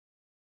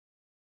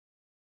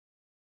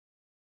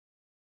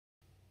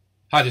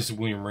Hi, this is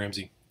William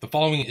Ramsey. The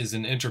following is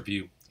an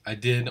interview I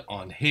did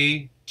on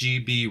Hey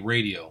GB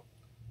Radio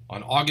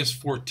on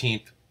August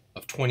 14th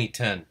of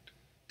 2010,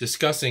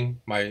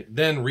 discussing my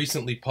then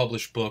recently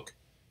published book,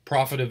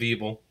 Prophet of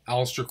Evil,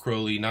 Aleister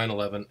Crowley,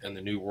 9/11, and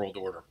the New World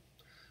Order.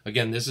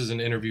 Again, this is an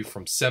interview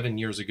from 7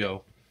 years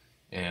ago,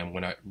 and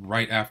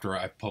right after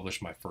I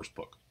published my first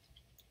book.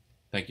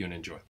 Thank you and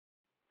enjoy.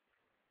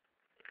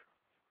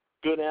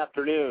 Good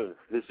afternoon.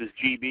 This is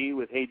GB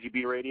with Hey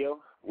GB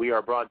Radio. We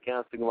are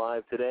broadcasting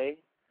live today,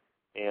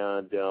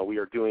 and we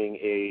are doing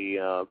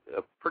a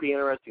pretty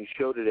interesting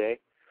show today.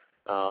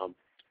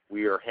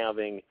 We are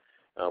having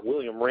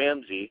William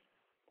Ramsey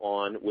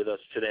on with us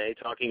today,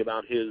 talking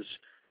about his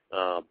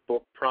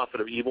book,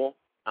 Prophet of Evil,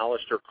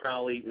 Aleister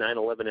Crowley,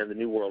 9/11, and the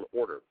New World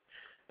Order.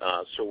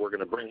 So we're going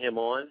to bring him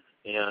on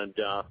and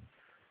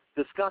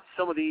discuss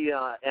some of the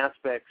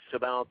aspects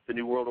about the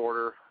New World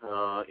Order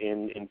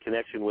in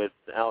connection with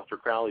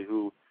Aleister Crowley,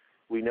 who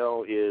we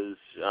know is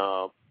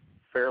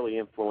fairly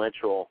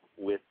influential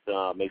with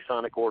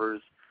Masonic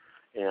orders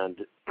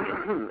and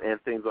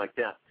and things like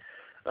that.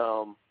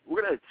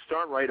 We're going to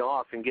start right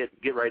off and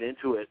get right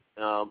into it.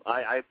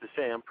 I have to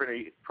say I'm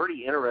pretty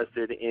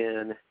interested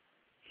in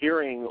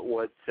hearing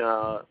what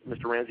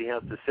Mr. Ramsey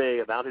has to say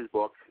about his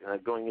book,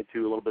 going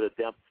into a little bit of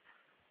depth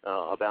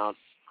about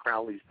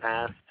Crowley's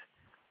past.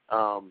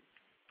 We're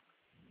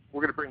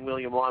going to bring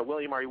William on.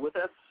 William, are you with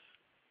us?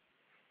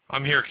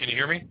 I'm here. Can you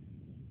hear me?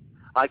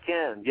 I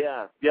can,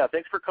 yeah.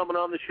 Thanks for coming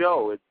on the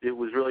show. It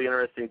was really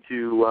interesting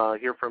to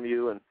hear from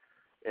you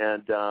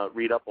and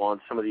read up on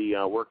some of the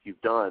work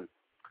you've done.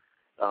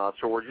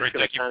 So we're just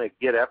going to kind of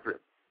get after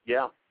it.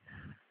 Yeah.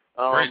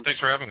 Great. Thanks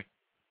for having me.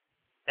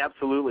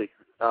 Absolutely.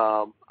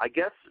 I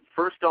guess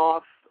first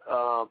off,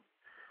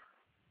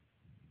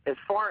 as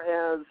far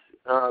as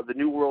the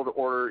New World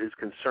Order is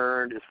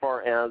concerned, as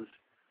far as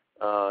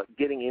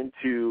getting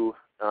into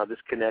this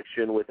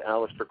connection with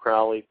Aleister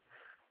Crowley,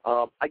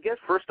 I guess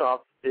first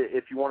off,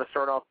 if you want to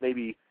start off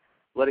maybe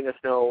letting us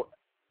know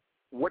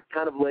what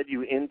kind of led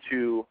you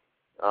into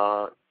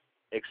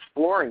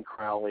exploring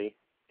Crowley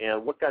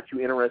and what got you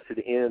interested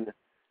in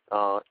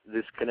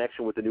this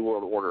connection with the New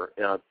World Order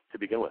to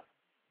begin with.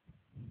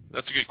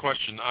 That's a good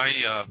question.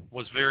 I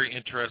was very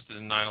interested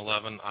in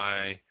 9/11.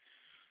 I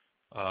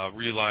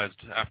realized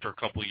after a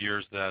couple of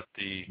years that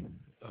the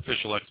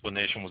official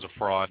explanation was a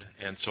fraud,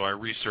 and so I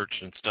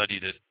researched and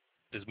studied it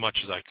as much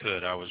as I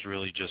could. I was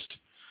really just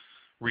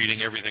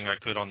reading everything I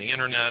could on the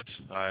internet.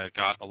 I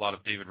got a lot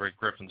of David Ray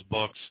Griffin's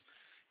books,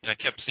 and I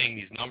kept seeing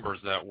these numbers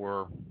that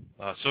were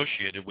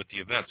associated with the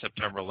event.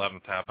 September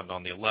 11th happened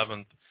on the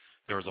 11th.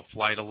 There was a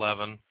Flight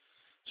 11.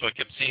 So I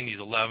kept seeing these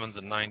 11s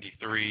and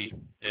 93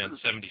 and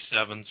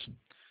 77s.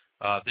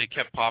 They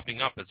kept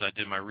popping up as I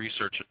did my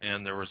research,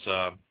 and there was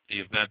the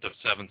event of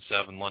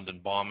 7/7 London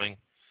bombing.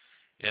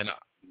 And,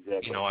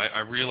 you know,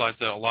 I realized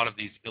that a lot of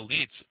these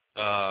elites,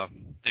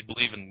 they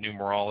believe in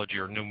numerology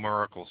or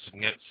numerical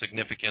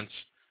significance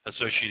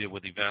associated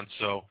with events.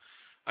 So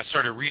I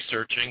started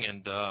researching,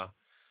 and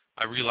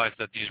I realized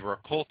that these were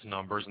occult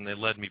numbers, and they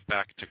led me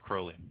back to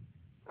Crowley.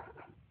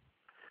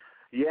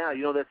 Yeah,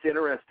 you know, that's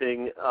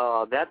interesting.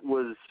 That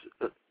was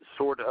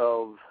sort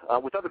of,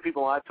 with other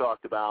people I've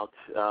talked about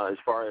as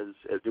far as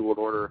New World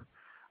Order,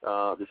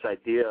 this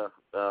idea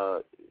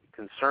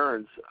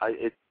concerns,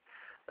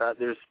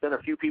 there's been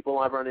a few people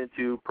I've run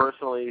into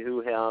personally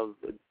who have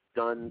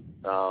done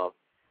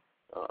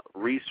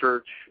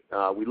research.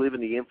 We live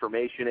in the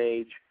information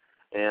age,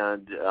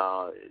 and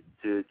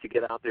to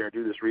get out there and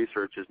do this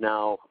research is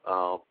now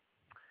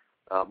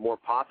more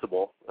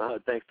possible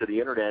thanks to the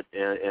internet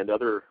and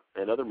other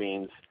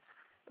means.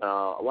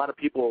 A lot of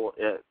people,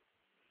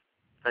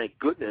 thank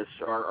goodness,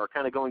 are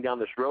kind of going down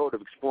this road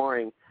of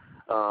exploring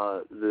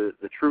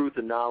the truth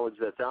and knowledge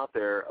that's out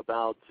there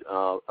about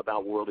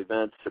world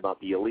events, about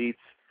the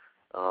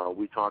elites.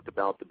 We talked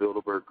about the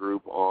Bilderberg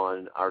Group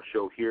on our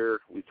show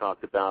here. We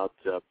talked about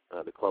the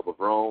Club of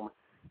Rome,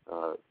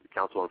 the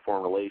Council on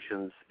Foreign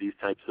Relations, these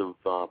types of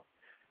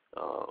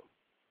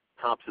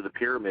tops of the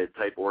pyramid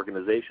type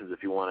organizations,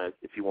 if you want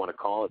to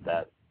call it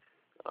that.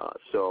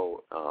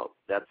 So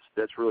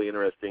that's really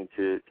interesting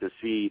to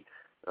see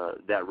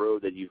that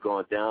road that you've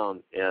gone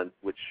down, and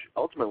which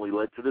ultimately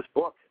led to this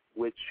book,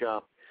 which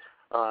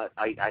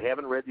I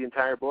haven't read the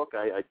entire book.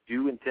 I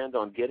do intend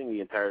on getting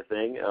the entire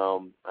thing.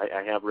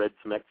 I have read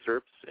some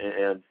excerpts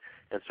and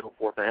so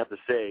forth. I have to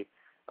say,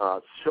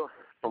 so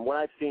from what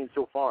I've seen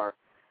so far,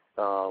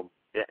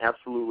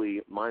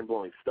 absolutely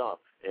mind-blowing stuff,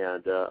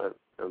 and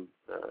I'm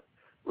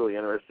really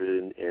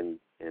interested in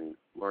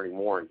learning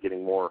more and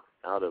getting more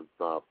out of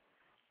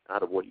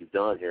what you've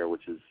done here,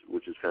 which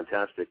is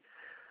fantastic.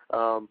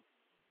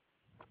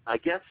 I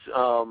guess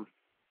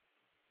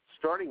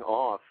starting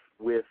off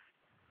with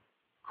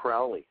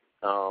Crowley,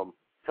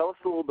 tell us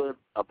a little bit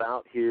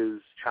about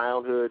his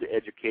childhood,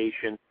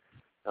 education,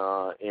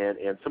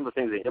 and some of the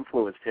things that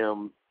influenced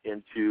him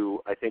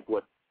into, I think,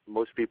 what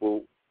most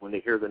people, when they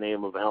hear the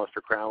name of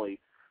Aleister Crowley,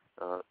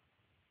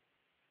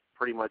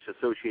 pretty much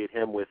associate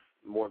him with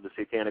more of the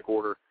Satanic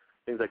Order,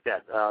 things like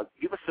that.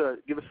 Give us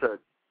a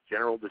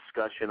general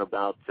discussion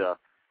about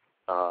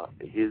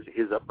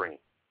his upbringing.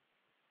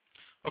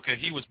 Okay,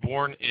 he was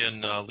born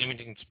in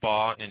Leamington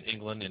Spa in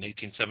England in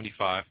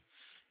 1875.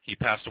 He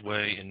passed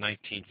away in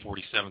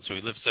 1947, so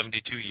he lived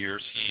 72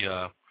 years. He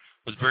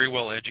was very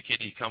well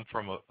educated. He came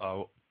from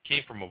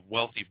a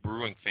wealthy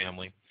brewing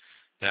family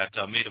that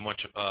made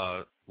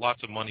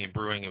lots of money in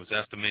brewing. It was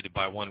estimated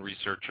by one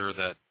researcher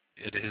that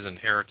his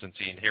inheritance,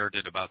 he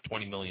inherited about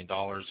 $20 million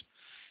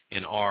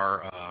in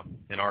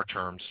our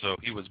terms. So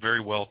he was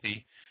very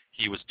wealthy.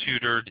 He was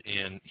tutored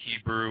in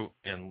Hebrew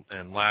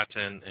and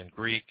Latin and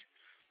Greek.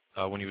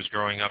 When he was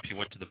growing up, he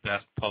went to the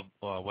best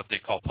what they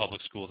call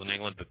public schools in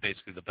England, but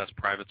basically the best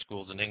private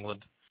schools in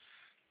England.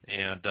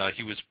 And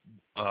he was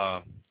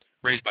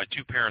raised by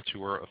two parents who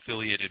were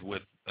affiliated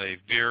with a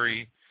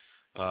very,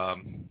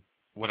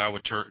 what I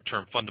would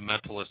term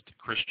fundamentalist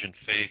Christian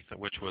faith,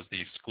 which was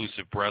the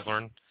Exclusive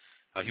Brethren.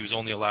 He was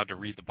only allowed to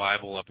read the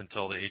Bible up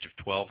until the age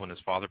of 12 when his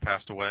father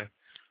passed away.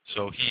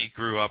 So he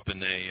grew up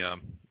in a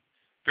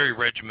very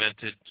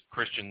regimented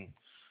Christian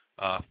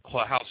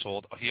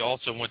household. He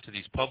also went to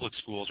these public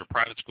schools or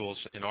private schools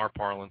in our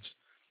parlance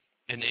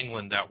in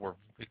England that were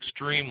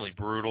extremely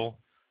brutal.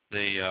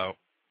 They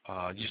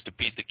used to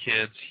beat the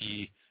kids.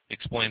 He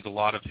explains a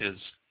lot of his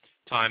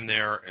time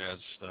there as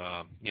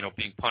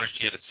being punished.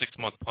 He had a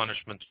 6-month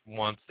punishment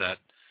once that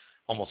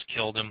almost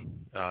killed him.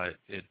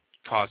 It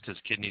caused his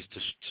kidneys to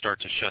start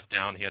to shut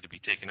down. He had to be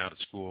taken out of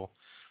school.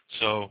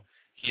 So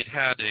he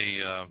had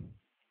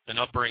an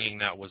upbringing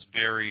that was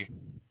very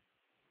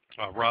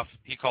rough.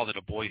 He called it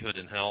a boyhood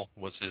in hell,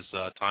 was his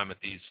time at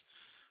these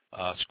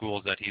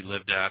schools that he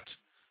lived at.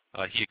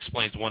 He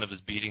explains one of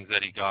his beatings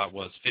that he got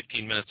was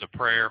 15 minutes of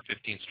prayer,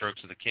 15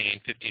 strokes of the cane,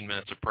 15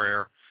 minutes of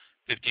prayer,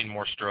 15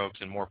 more strokes,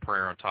 and more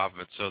prayer on top of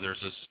it. So there's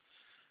this,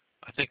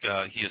 I think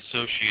he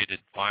associated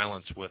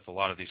violence with a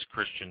lot of these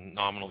Christian,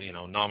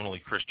 nominally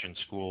Christian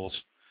schools.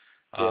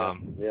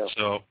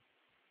 So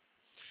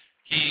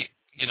he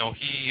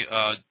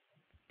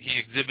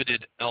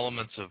exhibited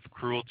elements of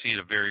cruelty at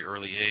a very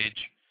early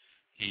age.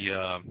 He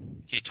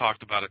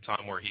talked about a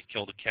time where he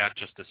killed a cat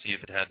just to see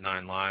if it had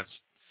 9 lives,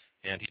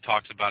 and he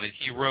talks about it.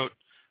 He wrote,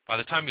 by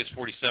the time he was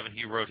 47,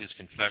 he wrote his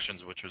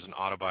Confessions, which was an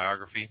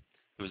autobiography.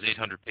 It was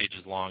 800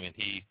 pages long, and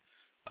he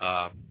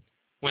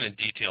went in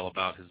detail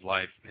about his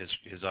life,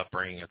 his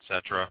upbringing,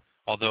 etc.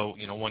 Although,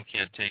 one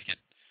can't take it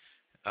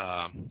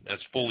as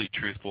fully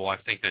truthful. I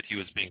think that he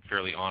was being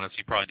fairly honest.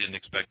 He probably didn't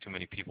expect too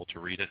many people to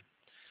read it.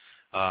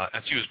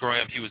 As he was growing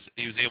up, he was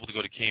able to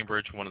go to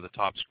Cambridge, one of the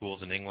top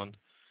schools in England,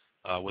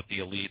 with the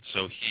elite.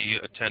 So he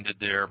attended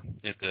there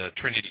at the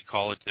Trinity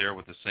College there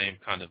with the same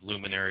kind of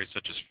luminaries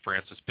such as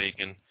Francis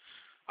Bacon,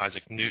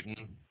 Isaac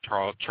Newton,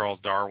 Charles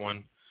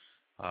Darwin.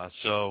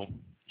 So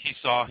he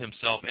saw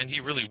himself, and he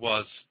really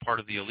was part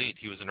of the elite.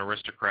 He was an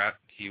aristocrat.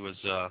 He was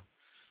a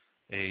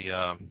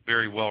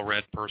very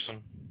well-read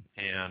person,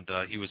 and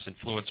he was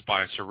influenced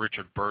by Sir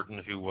Richard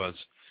Burton, who was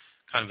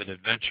kind of an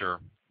adventurer.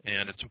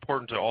 And it's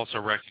important to also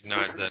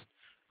recognize that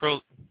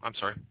I'm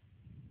sorry.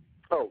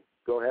 Oh,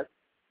 go ahead.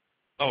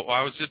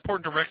 It's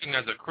important to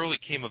recognize that Crowley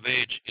came of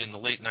age in the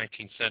late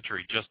 19th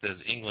century, just as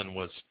England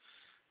was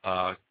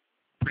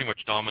pretty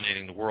much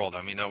dominating the world.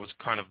 I mean, that was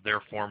kind of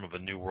their form of a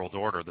new world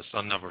order. The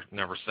sun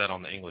never set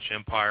on the English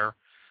Empire.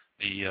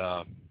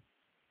 There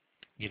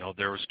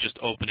was just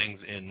openings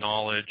in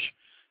knowledge,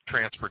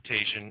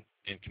 transportation,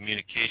 and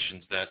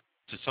communications that,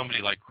 to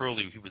somebody like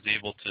Crowley, he was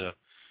able to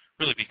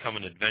really become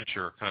an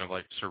adventurer, kind of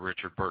like Sir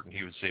Richard Burton.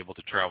 He was able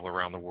to travel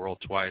around the world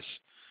twice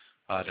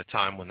at a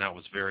time when that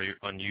was very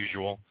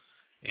unusual,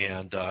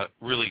 and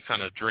really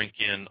kind of drink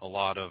in a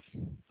lot of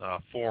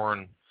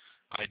foreign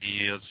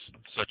ideas,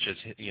 such as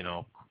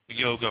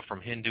yoga from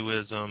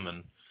Hinduism,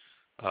 and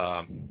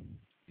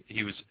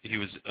he was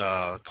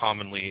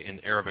commonly in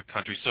Arabic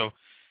countries. So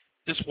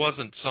this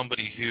wasn't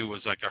somebody who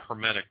was like a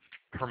hermetic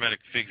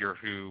figure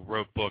who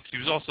wrote books. He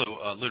was also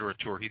a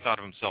literateur. He thought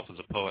of himself as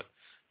a poet.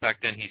 Back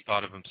then, he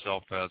thought of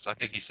himself as, I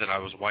think he said, I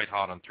was white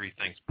hot on 3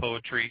 things: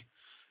 poetry,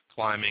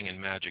 climbing,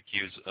 and magic.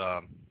 He was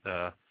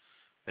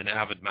an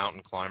avid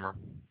mountain climber.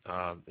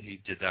 He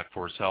did that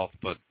for his health,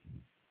 but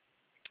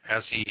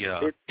as he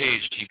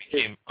aged, he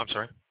became. I'm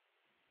sorry.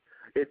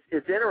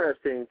 It's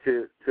interesting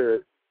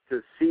to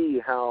see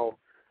how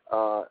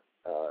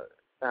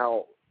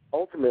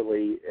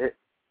ultimately,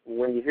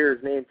 when you hear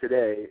his name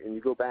today, and you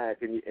go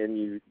back and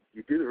you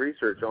do the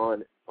research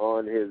on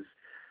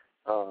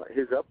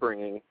his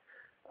upbringing,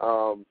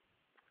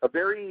 a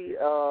very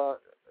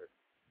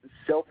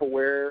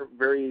self-aware,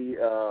 very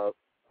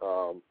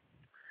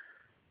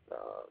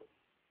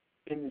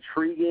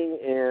intriguing,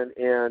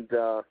 and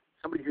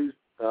somebody who's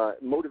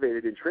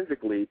motivated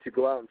intrinsically to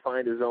go out and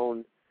find his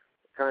own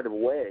kind of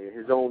way,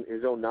 his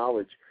own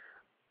knowledge.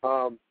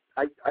 I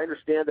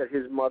understand that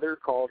his mother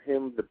called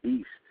him the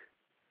Beast.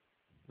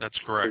 That's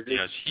correct.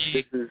 Yes,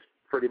 this is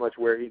pretty much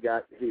where he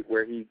got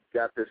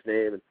this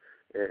name,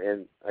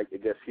 and I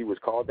guess he was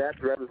called that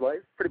throughout his life.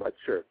 Pretty much,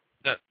 sure.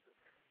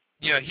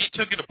 Yeah, he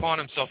took it upon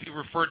himself. He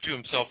referred to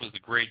himself as the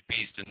Great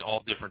Beast in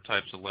all different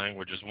types of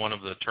languages. One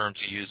of the terms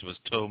he used was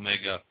to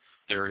mega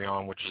theory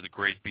on, which is the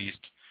Great Beast.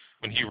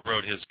 When he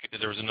wrote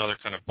there was another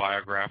kind of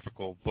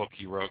biographical book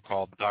he wrote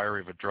called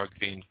Diary of a Drug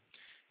Fiend,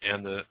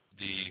 and the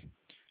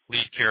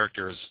lead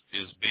character is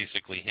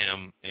basically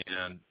him,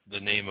 and the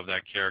name of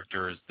that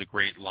character is the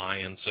Great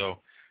Lion. So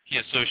he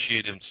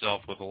associated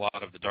himself with a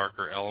lot of the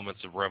darker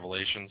elements of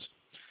Revelations.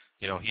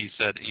 He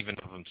said even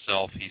of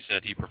himself, he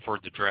said he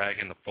preferred the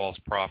dragon, the false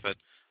prophet,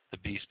 the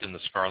beast, and the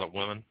scarlet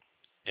woman.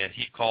 And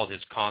he called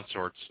his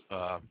consorts,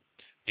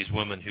 these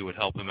women who would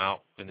help him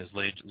out in his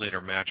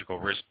later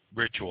magical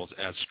rituals,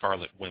 as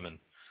scarlet women.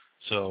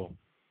 So,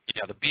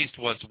 yeah, the beast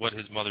was what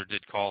his mother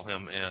did call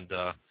him, and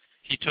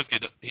he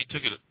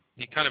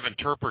kind of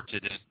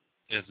interpreted it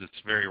as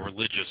it's very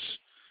religious,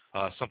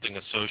 something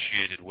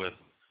associated with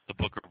the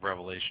Book of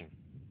Revelation.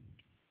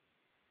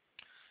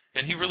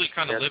 And he really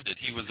kind of lived it.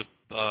 He was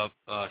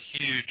a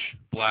huge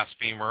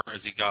blasphemer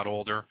as he got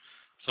older.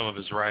 Some of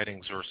his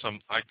writings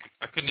I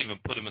couldn't even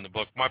put him in the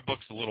book. My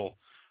book's a little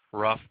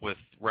rough with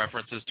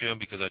references to him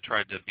because I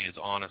tried to be as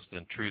honest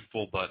and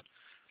truthful, but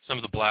some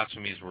of the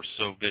blasphemies were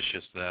so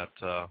vicious that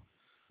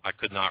I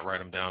could not write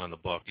them down in the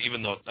book,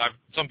 even though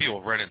some people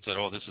have read it and said,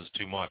 oh, this is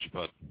too much,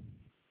 but...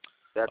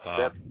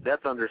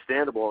 That's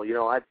understandable.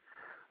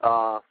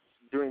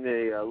 Doing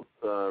the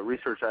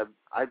research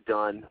I've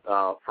done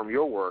from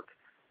your work,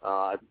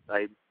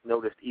 I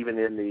noticed even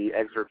in the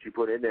excerpts you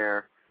put in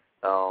there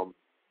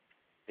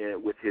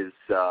with his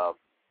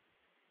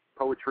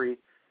poetry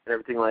and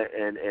everything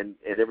and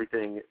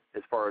everything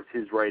as far as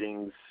his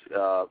writings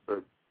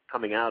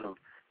coming out of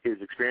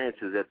his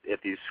experiences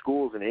at these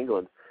schools in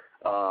England.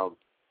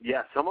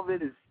 Some of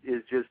it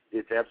is just,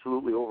 it's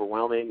absolutely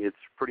overwhelming. It's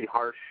pretty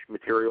harsh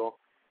material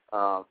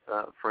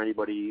for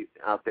anybody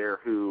out there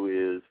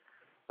who is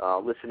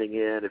listening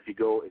in. If you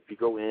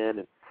go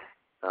in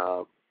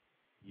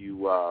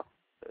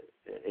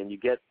and you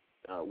get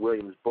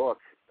William's book,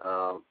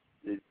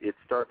 it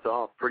starts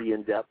off pretty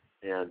in depth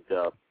and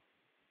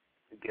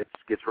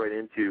gets right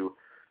into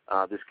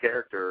this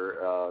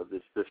character,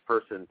 this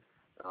person,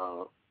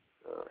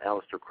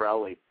 Aleister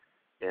Crowley,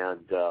 and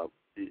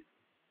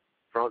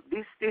from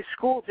these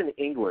schools in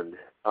England.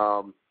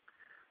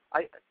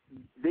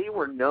 They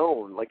were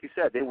known, like you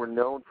said, they were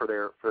known for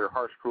their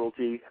harsh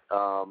cruelty.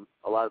 A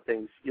lot of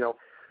things,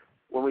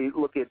 when we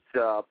look at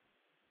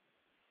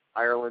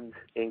Ireland,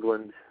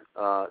 England,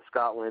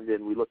 Scotland,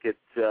 and we look at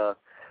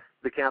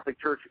the Catholic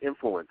Church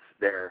influence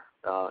there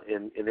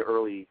in the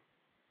early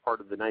part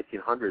of the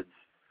 1900s,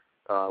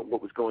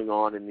 what was going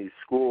on in these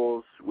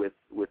schools with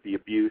the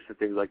abuse and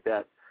things like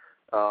that.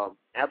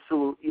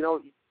 Absolutely,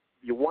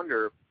 you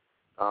wonder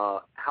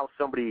how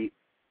somebody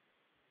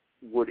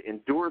would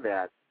endure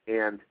that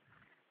and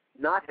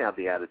not have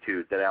the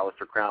attitude that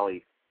Aleister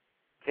Crowley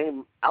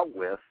came out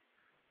with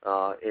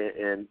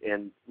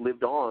and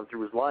lived on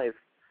through his life,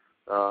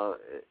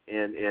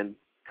 and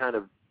kind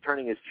of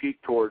turning his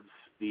cheek towards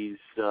these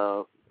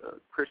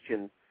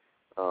Christian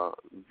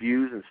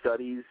views and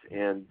studies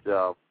and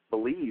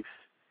beliefs.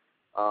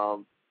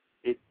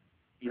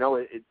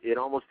 It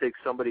almost takes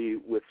somebody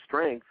with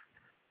strength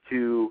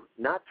to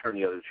not turn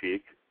the other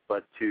cheek,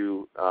 but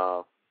to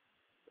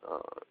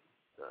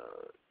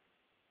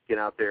get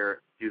out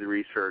there, do the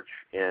research,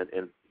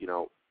 and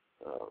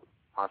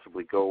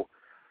possibly go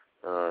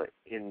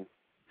into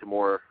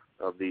more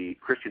of the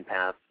Christian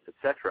path,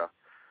 etc.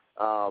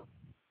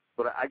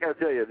 But I got to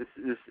tell you,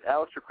 this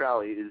Aleister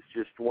Crowley is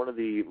just one of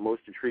the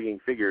most intriguing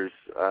figures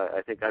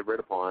I think I've read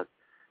upon.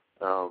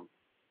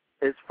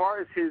 As far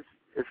as his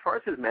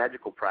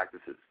magical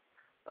practices,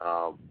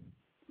 tell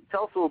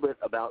us a little bit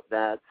about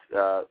that.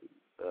 I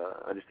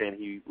understand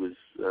he was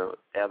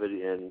avid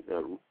in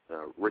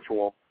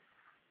ritual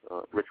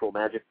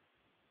magic.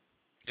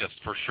 Yes,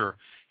 for sure.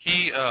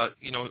 He,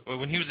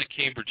 when he was at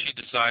Cambridge,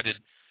 he decided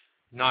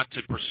not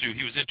to pursue.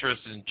 He was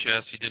interested in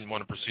chess. He didn't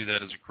want to pursue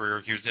that as a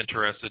career. He was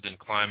interested in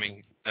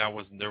climbing. There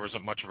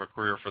wasn't much of a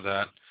career for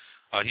that.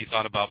 He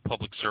thought about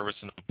public service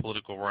in the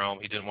political realm.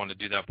 He didn't want to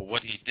do that. But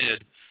what he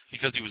did,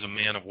 because he was a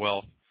man of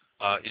wealth,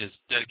 is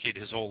dedicate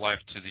his whole life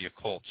to the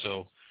occult.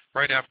 So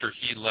right after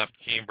he left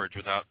Cambridge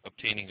without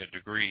obtaining a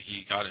degree,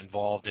 he got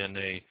involved in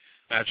a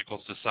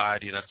magical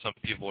society that some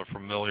people are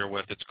familiar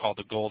with. It's called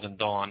the Golden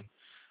Dawn.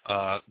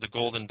 The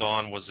Golden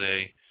Dawn was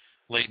a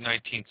late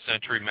 19th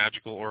century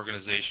magical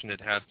organization.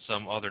 It had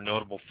some other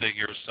notable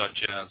figures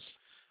such as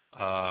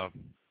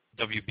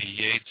W.B.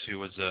 Yeats, who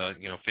was a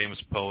famous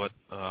poet.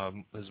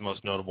 His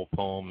most notable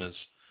poem is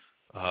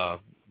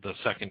The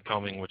Second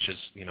Coming, which is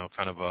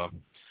kind of a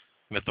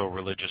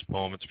mytho-religious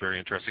poem. It's very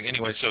interesting.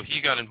 Anyway, so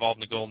he got involved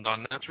in the Golden Dawn,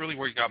 and that's really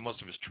where he got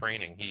most of his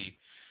training. He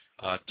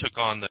took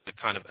on the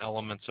kind of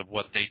elements of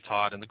what they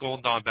taught, and the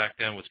Golden Dawn back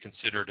then was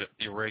considered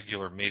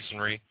irregular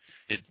masonry.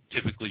 It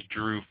typically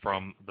drew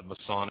from the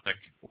Masonic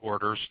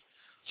orders,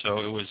 so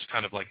it was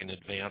kind of like an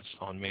advance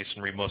on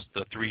masonry.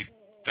 The three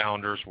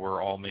founders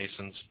were all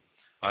Masons.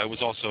 It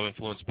was also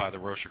influenced by the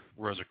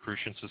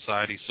Rosicrucian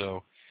Society,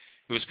 so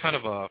it was kind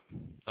of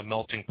a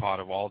melting pot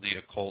of all the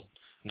occult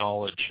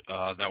knowledge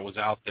that was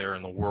out there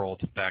in the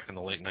world back in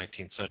the late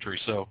 19th century.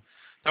 So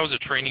that was a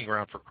training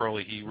ground for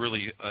Crowley. He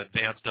really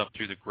advanced up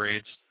through the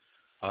grades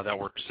that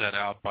were set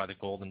out by the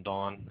Golden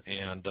Dawn,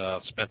 and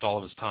spent all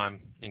of his time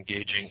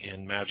engaging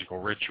in magical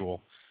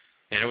ritual.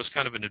 And it was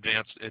kind of an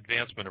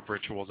advancement of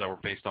rituals that were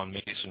based on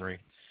Masonry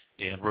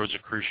and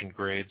Rosicrucian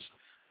grades.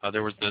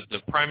 There was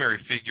the primary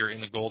figure in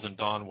the Golden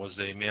Dawn was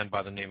a man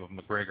by the name of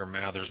MacGregor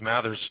Mathers.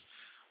 Mathers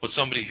was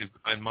somebody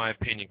who, in my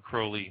opinion,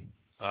 Crowley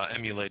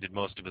emulated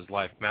most of his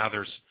life.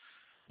 Mathers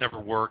never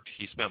worked.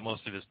 He spent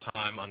most of his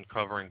time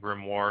uncovering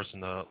grimoires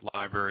in the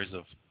libraries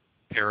of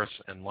Paris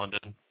and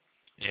London,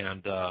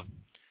 and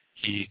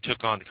he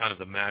took on kind of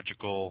the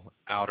magical,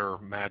 outer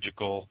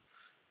magical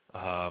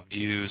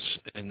views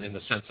in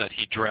the sense that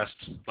he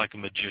dressed like a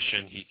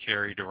magician. He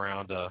carried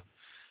around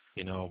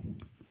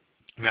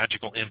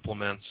magical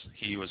implements.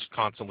 He was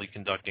constantly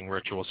conducting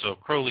rituals. So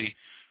Crowley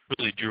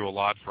really drew a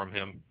lot from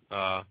him.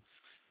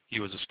 He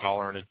was a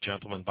scholar and a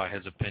gentleman by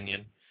his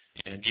opinion,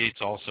 and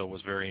Yeats also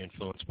was very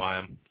influenced by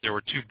him. There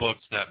were two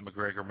books that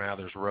MacGregor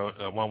Mathers wrote.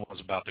 One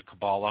was about the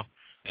Kabbalah,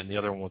 and the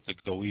other one was the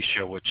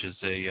Goetia, which is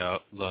the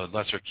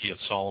Lesser Key of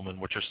Solomon,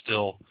 which are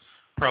still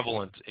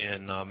prevalent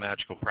in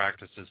magical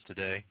practices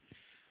today.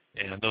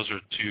 And those are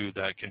two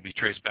that can be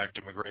traced back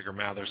to MacGregor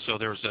Mathers. So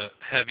there's a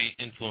heavy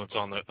influence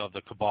of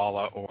the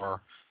Kabbalah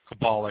or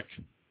Kabbalic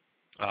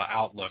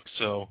outlook.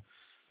 So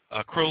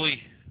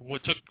Crowley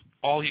took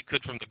all he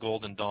could from the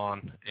Golden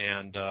Dawn,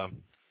 and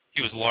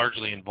he was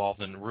largely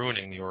involved in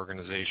ruining the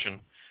organization.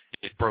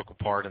 It broke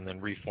apart and then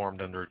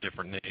reformed under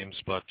different names,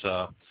 but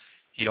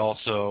he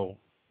also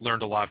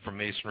learned a lot from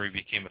Masonry,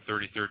 became a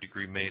 33rd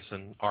degree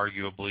Mason,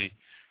 arguably.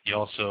 He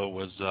also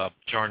was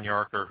John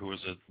Yarker, who was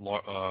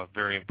a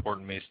very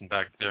important Mason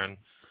back then.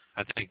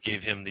 I think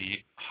gave him the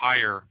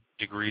higher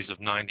degrees of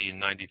 90 and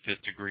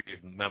 95th degree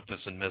of Memphis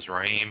and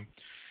Mizraim.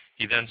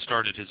 He then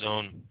started his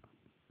own,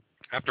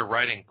 after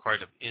writing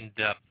quite an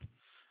in-depth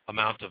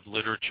amount of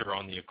literature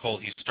on the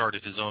occult, he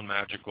started his own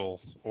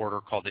magical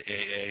order called the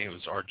AA. It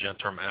was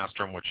Argentum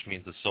Astrum, which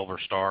means the Silver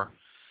Star.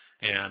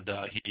 And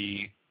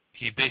he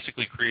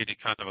basically created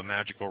kind of a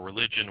magical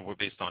religion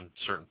based on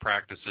certain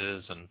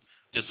practices and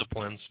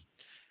disciplines.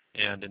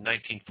 And in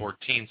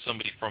 1914,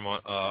 somebody from an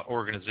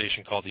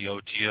organization called the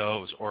OTO,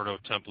 it was Ordo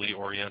Templi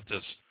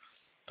Orientis,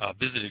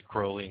 visited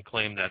Crowley and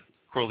claimed that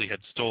Crowley had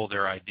stole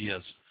their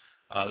ideas.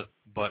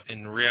 But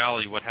in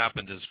reality, what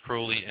happened is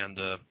Crowley and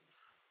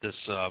this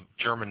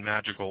German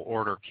magical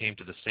order came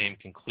to the same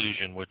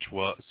conclusion,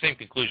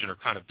 or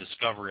kind of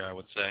discovery, I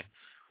would say,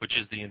 which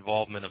is the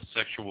involvement of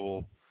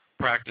sexual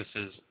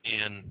practices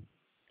in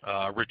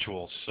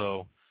rituals.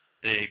 So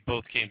they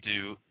both came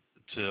to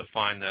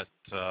find that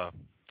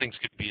things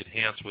could be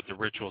enhanced with the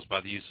rituals by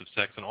the use of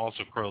sex, and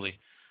also Crowley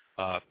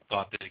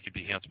thought that it could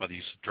be enhanced by the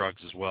use of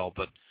drugs as well.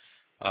 But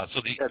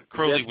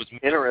Crowley was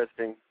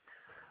interesting.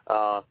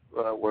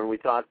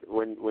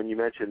 When you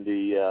mentioned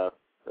the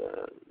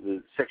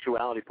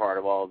sexuality part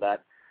of all of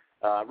that,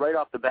 right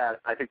off the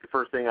bat, I think the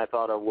first thing I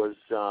thought of was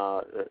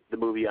the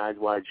movie Eyes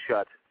Wide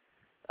Shut.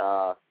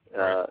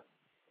 Right.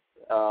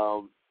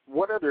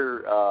 What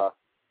other,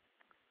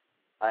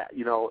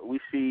 we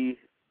see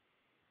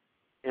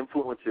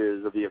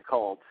influences of the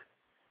occult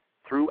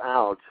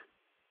throughout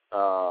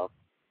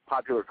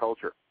popular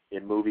culture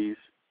in movies,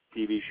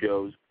 TV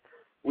shows.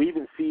 We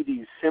even see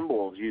these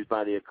symbols used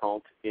by the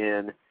occult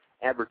in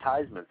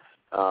advertisements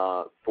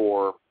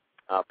for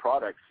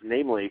products,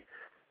 namely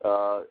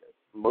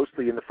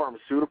mostly in the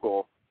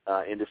pharmaceutical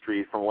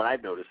industry. From what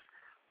I've noticed,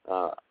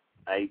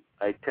 I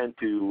tend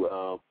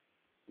to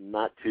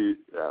not to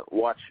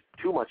watch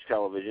too much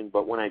television,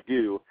 but when I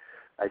do,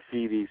 I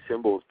see these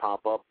symbols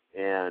pop up,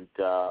 and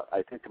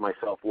I think to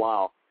myself,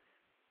 wow,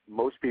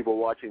 most people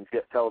watching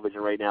television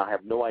right now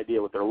have no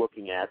idea what they're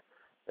looking at,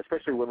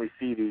 especially when we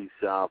see these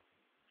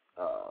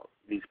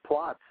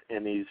plots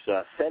and these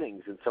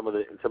settings in some of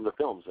the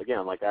films.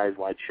 Again, like Eyes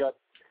Wide Shut,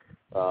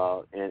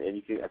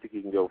 and I think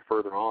you can go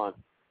further on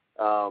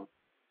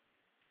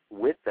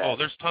with that. Oh,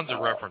 there's tons of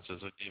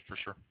references, for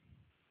sure.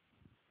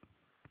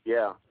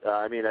 Yeah,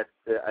 I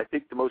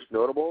think the most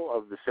notable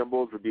of the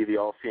symbols would be the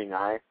all-seeing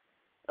eye.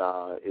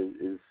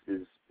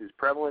 Is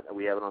prevalent, and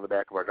we have it on the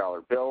back of our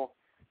dollar bill.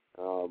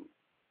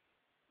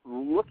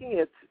 Looking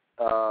at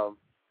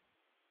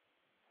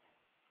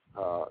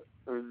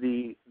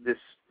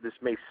this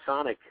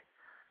Masonic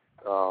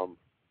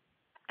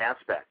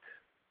aspect,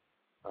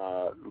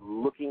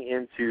 looking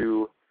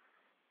into,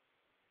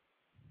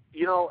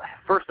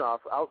 first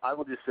off, I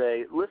will just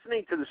say,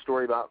 listening to the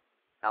story about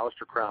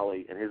Aleister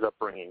Crowley and his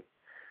upbringing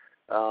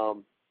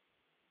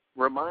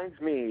reminds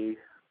me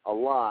a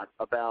lot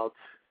about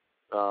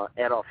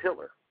Adolf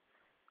Hitler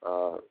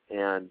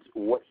and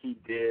what he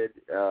did.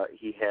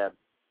 He had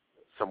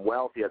some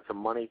wealth, he had some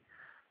money.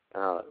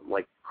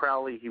 Like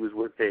Crowley, he was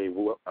with a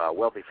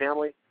wealthy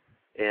family,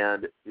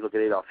 and you look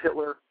at Adolf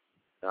Hitler,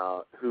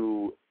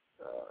 who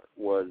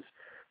was,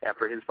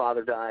 after his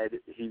father died,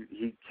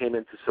 he came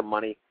into some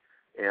money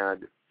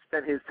and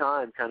spent his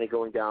time kind of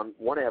going down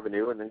one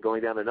avenue and then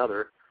going down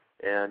another,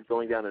 and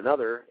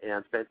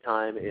spent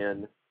time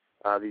in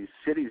these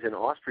cities in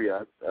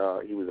Austria.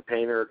 He was a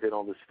painter, did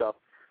all this stuff,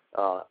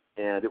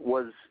 And it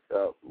was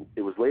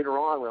later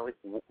on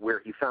where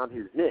he found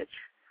his niche,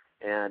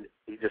 and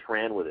he just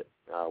ran with it,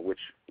 which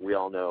we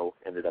all know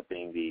ended up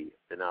being the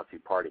Nazi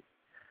Party.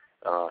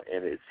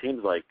 And it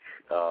seems like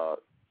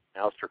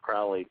Aleister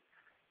Crowley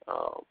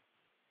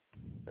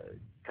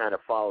kind of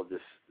followed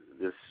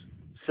this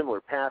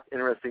similar path.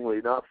 Interestingly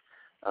enough,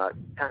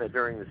 kind of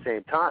during the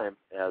same time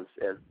as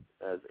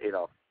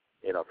Adolf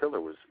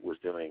Hitler was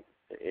doing.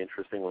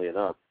 Interestingly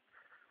enough.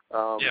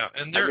 Yeah,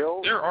 and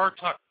there are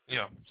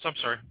yeah. So I'm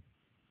sorry.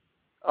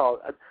 Oh,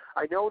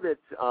 I know that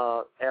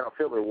Adolf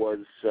Hitler was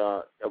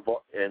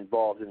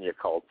involved in the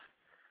occult.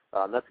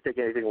 Not to take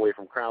anything away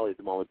from Crowley at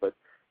the moment, but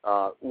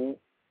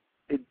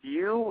do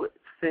you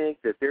think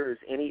that there is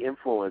any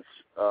influence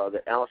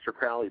that Aleister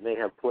Crowley may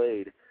have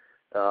played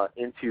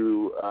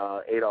into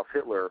Adolf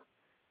Hitler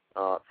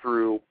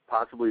through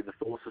possibly the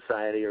Thule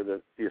Society or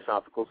the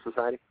Theosophical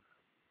Society?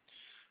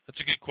 That's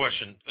a good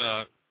question.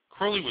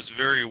 Crowley was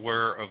very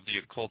aware of the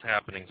occult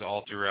happenings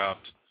all throughout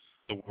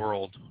the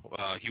world.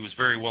 He was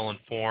very well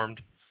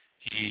informed.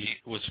 He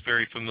was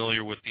very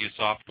familiar with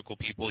Theosophical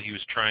people. He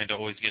was trying to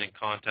always get in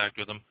contact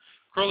with them.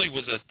 Crowley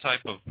was a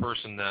type of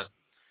person that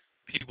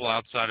people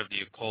outside of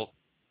the occult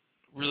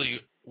really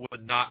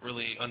would not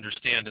really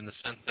understand, in the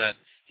sense that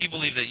he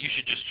believed that you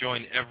should just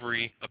join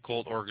every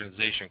occult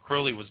organization.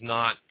 Crowley was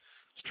not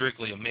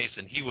strictly a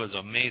Mason. He was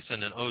a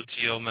Mason, an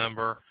OTO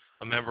member,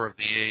 a member of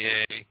the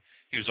AA.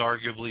 He was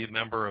arguably a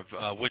member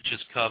of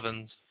witches'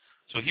 covens.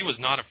 So he was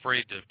not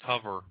afraid to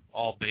cover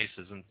all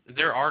bases. And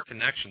there are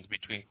connections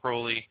between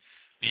Crowley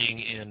being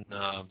in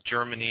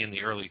Germany in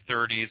the early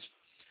 30s.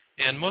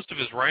 And most of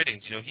his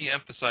writings, he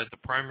emphasized the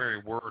primary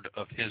word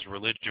of his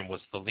religion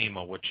was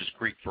thelema, which is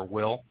Greek for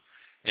will.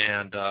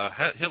 And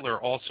Hitler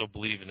also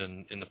believed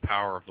in the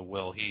power of the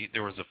will.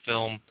 There was a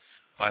film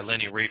by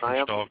Leni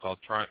Riefenstahl called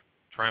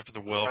Triumph of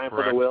the Will. Triumph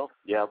correct? of the Will,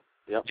 yeah.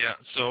 Yep. Yeah,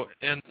 so,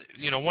 and,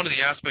 one of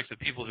the aspects of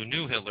people who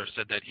knew Hitler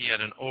said that he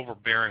had an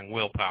overbearing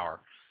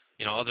willpower.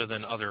 Other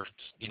than others,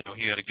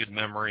 he had a good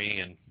memory,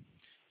 and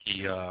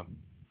he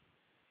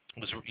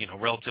was,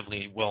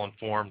 relatively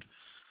well-informed.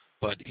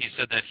 But he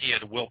said that he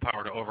had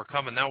willpower to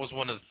overcome, and that was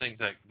one of the things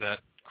that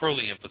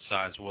Crowley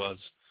emphasized, was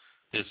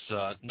this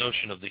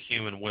notion of the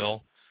human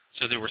will.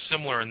 So they were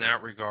similar in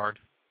that regard.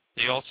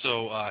 They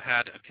also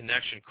had a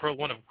connection.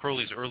 One of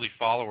Crowley's early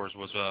followers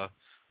was a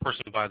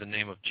person by the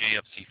name of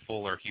J.F.C.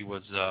 Fuller.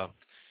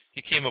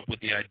 He came up with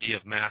the idea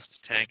of massed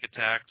tank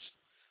attacks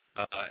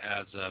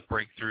as a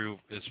breakthrough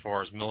as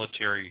far as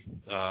military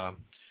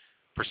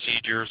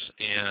procedures,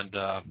 and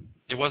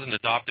it wasn't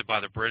adopted by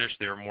the British.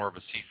 They were more of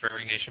a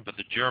seafaring nation, but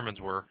the Germans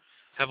were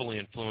heavily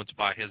influenced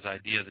by his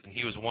ideas, and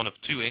he was one of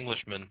two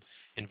Englishmen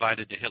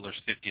invited to Hitler's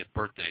 50th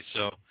birthday.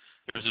 So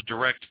there's a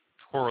direct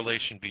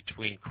correlation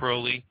between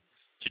Crowley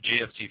to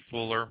J.F.C.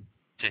 Fuller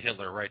to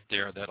Hitler right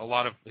there that a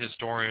lot of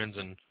historians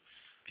and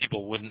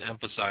people wouldn't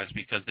emphasize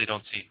because they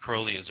don't see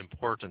Crowley as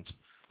important.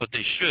 But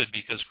they should,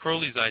 because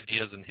Crowley's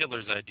ideas and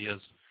Hitler's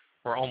ideas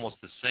were almost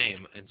the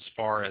same as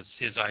far as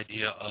his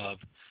idea of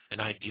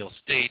an ideal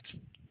state,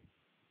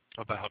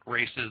 about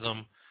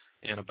racism,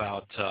 and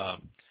about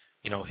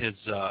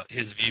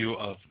his view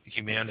of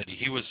humanity.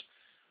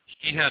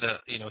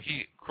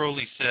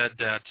 Crowley said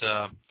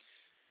that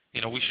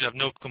we should have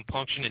no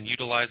compunction in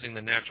utilizing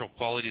the natural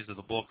qualities of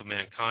the bulk of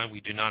mankind.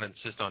 We do not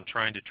insist on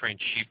trying to train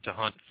sheep to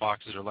hunt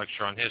foxes or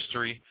lecture on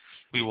history.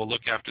 We will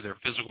look after their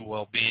physical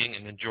well-being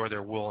and enjoy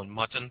their wool and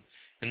mutton.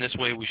 In this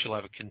way, we shall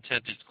have a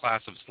contented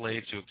class of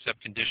slaves who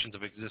accept conditions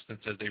of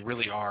existence as they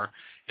really are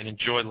and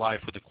enjoy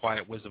life with the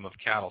quiet wisdom of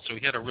cattle. So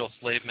he had a real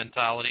slave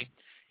mentality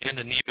and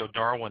a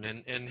neo-Darwin,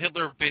 and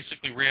Hitler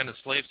basically ran a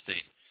slave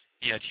state.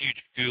 He had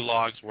huge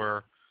gulags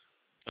where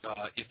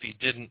if he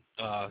didn't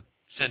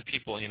send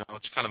people,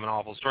 it's kind of an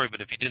awful story,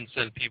 but if he didn't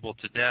send people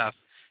to death,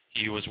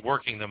 he was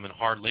working them in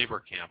hard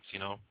labor camps,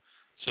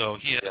 So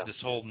he had this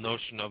whole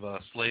notion of a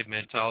slave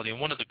mentality,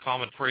 and one of the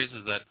common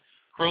phrases that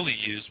Crowley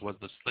used was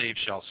 "the slave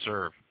shall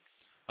serve."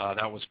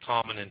 That was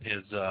common in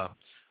his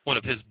one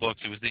of his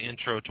books. It was the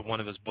intro to one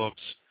of his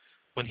books.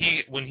 When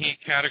he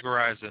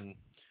categorized and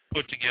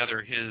put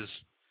together his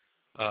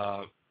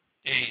AA,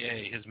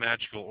 his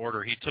magical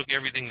order, he took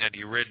everything that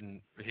he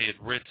had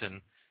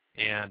written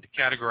and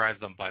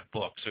categorized them by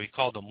book. So he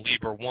called them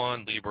Liber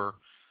 1, Liber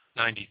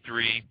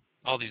 93,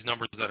 all these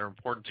numbers that are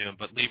important to him,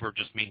 but Liber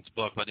just means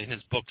book. But in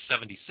his book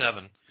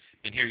 77,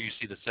 and here you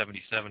see the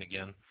 77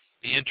 again,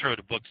 the intro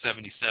to book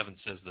 77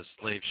 says the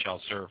slave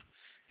shall serve.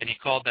 And he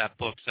called that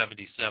book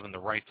 77 the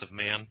rights of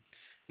man.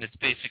 And it's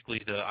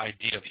basically the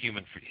idea of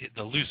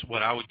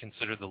what I would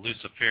consider the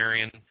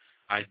Luciferian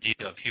idea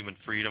of human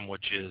freedom,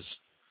 which is,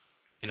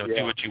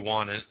 do what you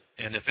want.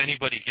 And if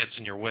anybody gets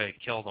in your way,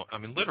 kill them. I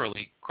mean,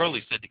 literally,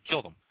 Crowley said to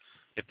kill them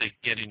if they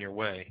get in your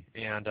way.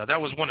 And that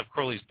was one of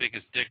Crowley's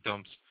biggest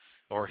dictums,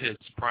 or his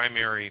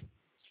primary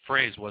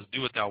phrase was,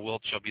 "Do what thou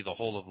wilt shall be the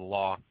whole of the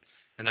law."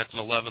 And that's an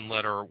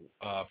 11-letter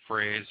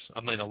phrase,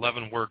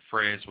 11-word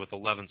phrase with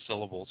 11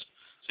 syllables.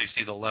 So you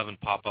see the 11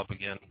 pop up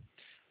again.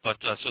 But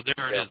so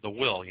there it is, the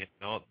will,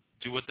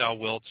 do what thou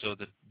wilt. So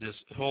that this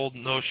whole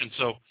notion,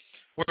 so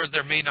where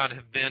there may not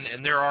have been,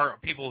 and there are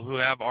people who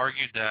have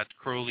argued that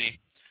Crowley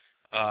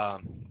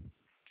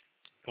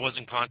was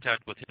in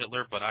contact with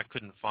Hitler, but I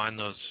couldn't find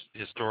those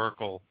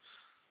historical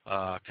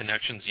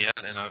connections yet,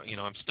 and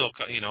I'm still,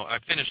 I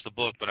finished the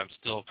book, but I'm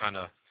still kind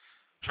of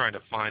trying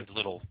to find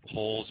little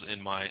holes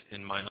in my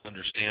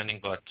understanding.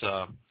 But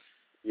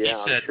yeah,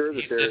 I'm sure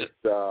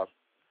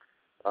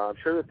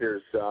that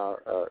there's.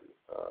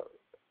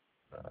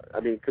 I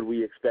mean, could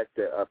we expect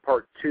a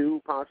part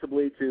 2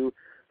 possibly to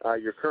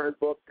your current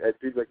book? It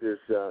seems like there's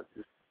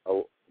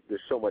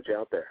so much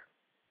out there.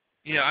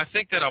 Yeah, I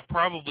think that I'll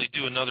probably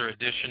do another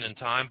edition in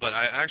time, but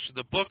I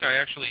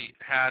actually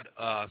had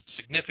a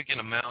significant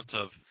amount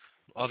of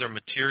other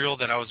material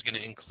that I was going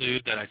to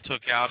include that I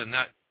took out, and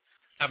that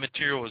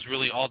material was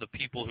really all the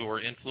people who were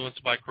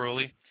influenced by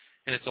Crowley,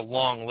 and it's a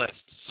long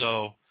list.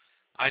 So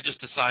I just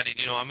decided,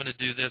 I'm going to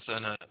do this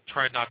and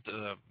try not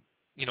to,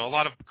 a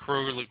lot of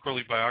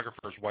Crowley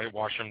biographers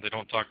whitewash him. They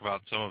don't talk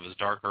about some of his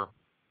darker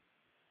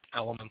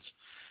elements.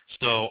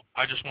 So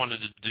I just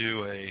wanted to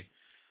do a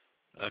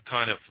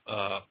kind of,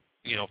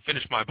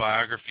 finish my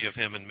biography of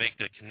him and make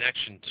the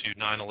connection to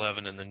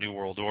 9/11 and the New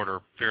World Order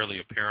fairly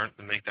apparent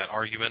and make that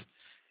argument.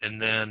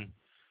 And then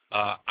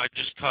I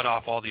just cut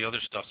off all the other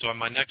stuff. So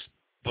my next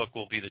book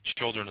will be The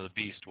Children of the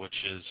Beast, which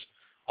is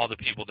all the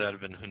people that have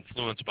been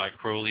influenced by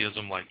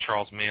Crowleyism, like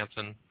Charles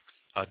Manson,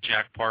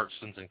 Jack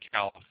Parsons in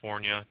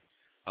California,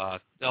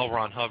 L.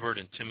 Ron Hubbard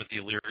and Timothy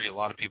Leary. A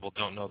lot of people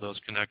don't know those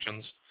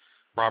connections.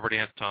 Robert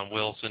Anton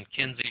Wilson,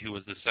 Kinsey, who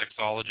was the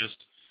sexologist,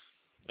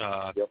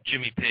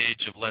 Jimmy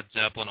Page of Led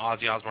Zeppelin,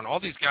 Ozzy Osbourne. All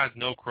these guys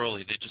know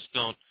Crowley. They just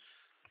don't,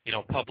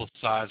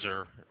 publicize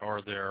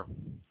or their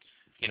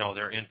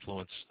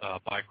influence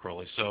by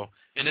Crowley. So,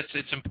 and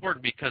it's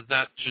important because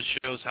that just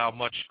shows how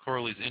much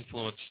Crowley's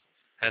influence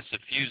has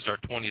suffused our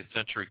 20th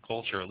century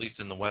culture, at least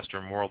in the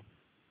Western world.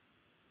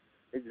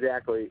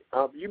 Exactly.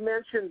 You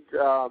mentioned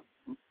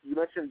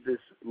this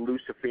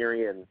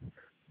Luciferian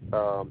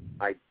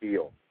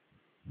ideal.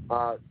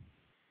 Try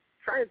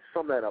and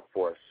sum that up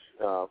for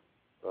us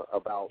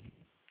about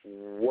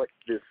what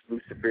this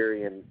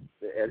Luciferian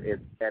at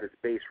its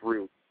base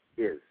root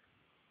is.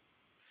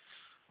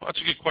 Well, that's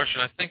a good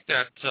question. I think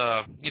that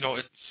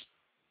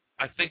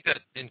I think that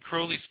in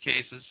Crowley's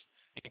cases,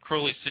 in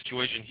Crowley's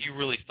situation, he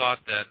really thought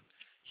that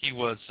he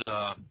was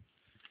a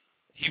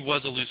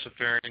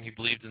Luciferian. He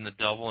believed in the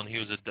devil, and he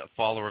was a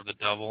follower of the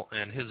devil.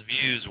 And his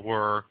views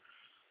were,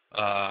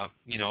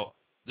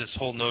 this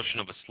whole notion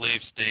of a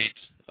slave state.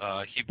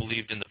 He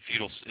believed in the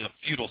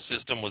feudal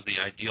system was the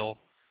ideal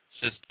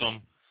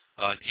system.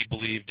 He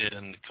believed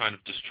in kind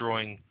of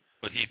destroying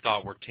what he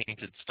thought were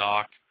tainted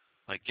stock,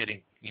 like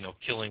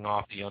killing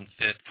off the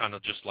unfit, kind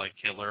of just like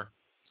Hitler.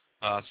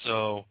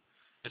 So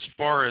as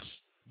far as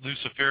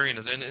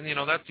Luciferianism,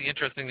 and that's the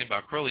interesting thing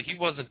about Crowley, he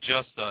wasn't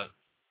just an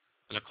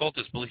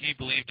occultist, but he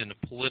believed in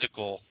a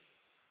political,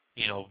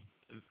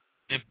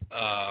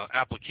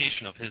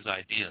 application of his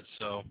ideas.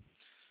 So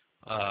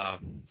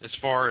as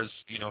far as,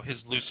 his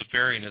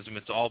Luciferianism,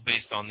 it's all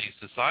based on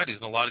these societies,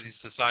 and a lot of these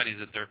societies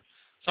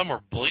some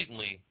are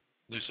blatantly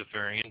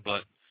Luciferian,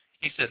 but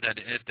he said that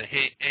at the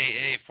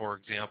AA, for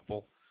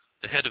example,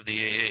 the head of the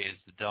AA is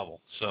the devil.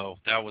 So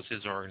that was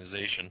his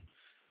organization.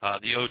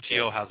 The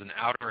OTO has an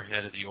outer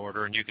head of the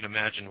order, and you can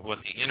imagine what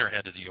the inner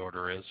head of the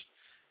order is.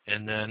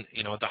 And then,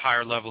 at the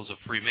higher levels of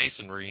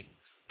Freemasonry,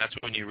 that's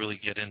when you really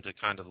get into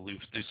kind of the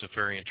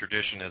Luciferian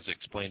tradition as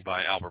explained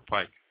by Albert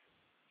Pike.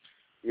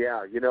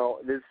 Yeah,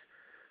 this.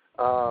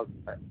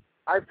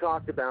 I've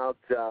talked about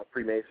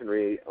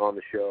Freemasonry on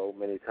the show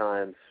many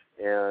times,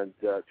 and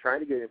trying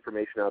to get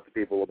information out to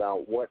people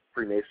about what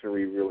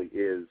Freemasonry really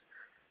is.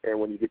 And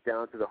when you get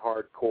down to the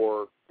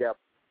hardcore depth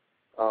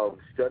of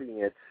studying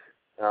it,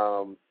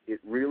 it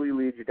really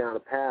leads you down a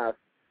path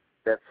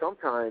that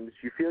sometimes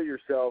you feel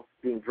yourself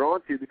being drawn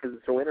to because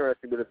it's so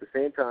interesting, but at the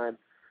same time,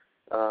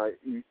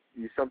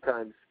 you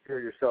sometimes feel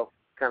yourself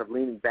kind of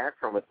leaning back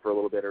from it for a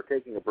little bit or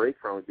taking a break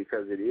from it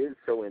because it is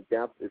so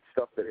in-depth. It's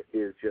stuff that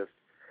is just,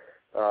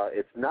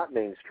 it's not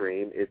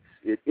mainstream. It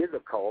is a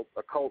cult,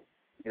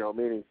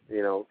 meaning,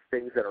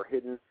 things that are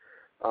hidden.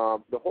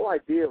 The whole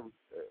idea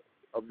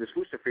of this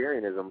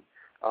Luciferianism,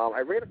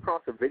 I ran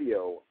across a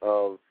video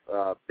of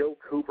Bill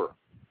Cooper,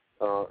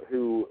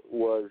 who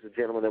was a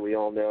gentleman that we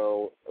all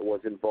know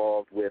was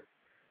involved with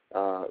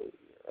a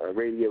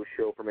radio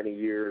show for many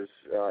years,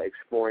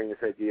 exploring this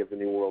idea of the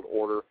New World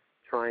Order,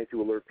 trying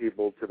to alert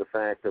people to the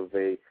fact of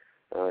a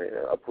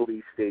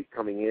police state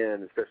coming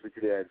in, especially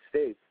to the United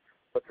States,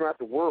 but throughout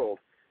the world.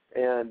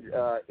 And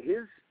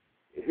his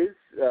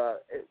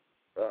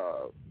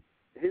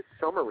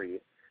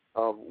summary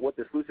of what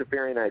this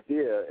Luciferian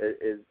idea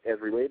is as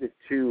related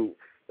to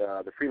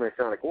the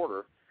Freemasonic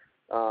Order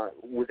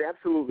was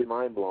absolutely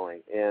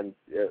mind-blowing. And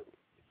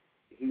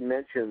he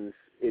mentions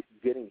it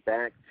getting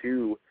back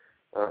to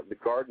the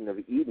Garden of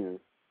Eden,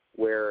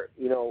 where,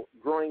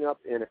 growing up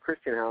in a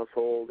Christian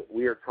household,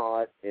 we are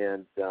taught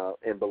and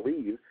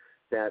believe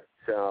that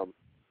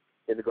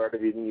in the Garden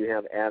of Eden you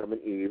have Adam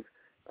and Eve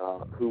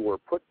who were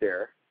put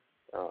there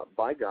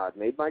by God,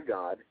 made by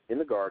God in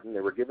the garden.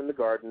 They were given the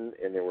garden,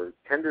 and they were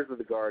tenders of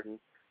the garden,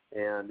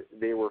 and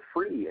they were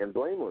free and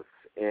blameless.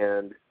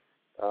 And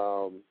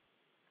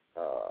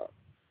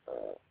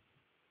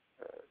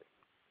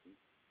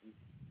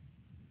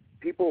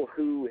people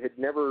who had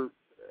never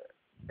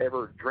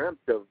ever dreamt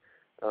of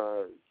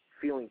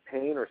feeling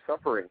pain or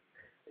suffering,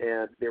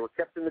 and they were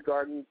kept in the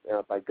garden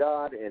by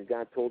God, and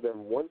God told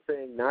them one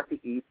thing: not to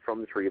eat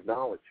from the tree of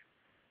knowledge.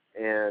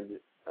 And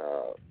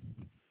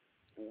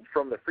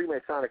from the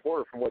Freemasonic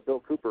order, from what Bill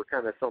Cooper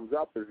kind of sums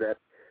up, is that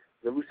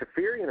the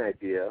Luciferian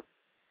idea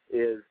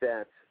is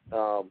that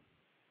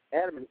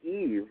Adam and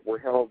Eve were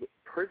held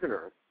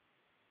prisoner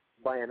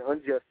by an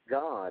unjust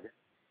God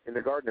in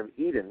the Garden of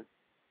Eden,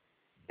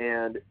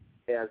 and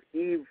as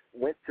Eve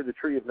went to the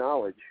tree of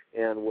knowledge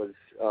and was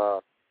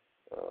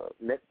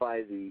met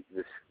by the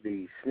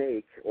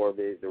snake or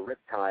the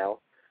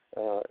reptile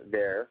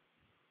there,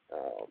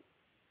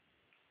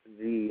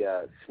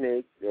 the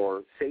snake,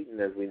 or Satan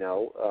as we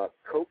know,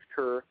 coaxed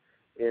her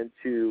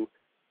into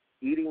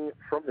eating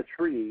from the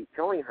tree,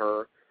 telling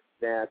her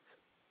that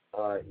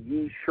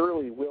ye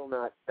surely will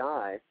not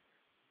die.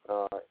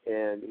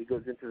 And he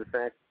goes into the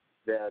fact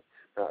that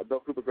Bill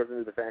Cooper goes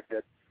into the fact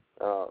that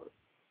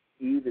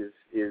Eve is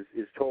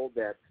told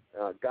that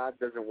God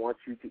doesn't want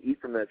you to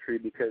eat from that tree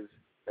because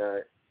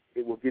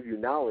it will give you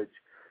knowledge,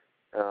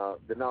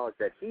 the knowledge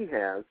that he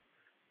has,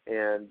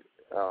 and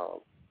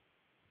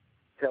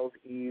tells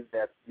Eve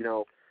that,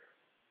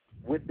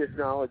 with this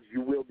knowledge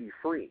you will be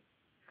free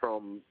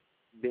from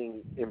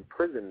being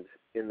imprisoned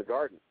in the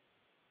garden.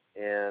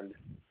 And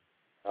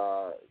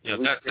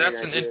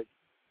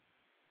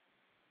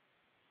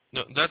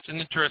that's an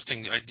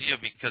interesting idea,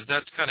 because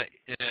that's kind of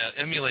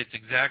emulates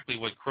exactly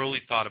what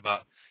Crowley thought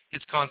about.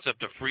 His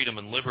concept of freedom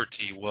and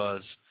liberty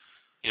was,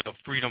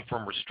 freedom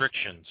from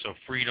restriction, so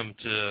freedom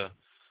to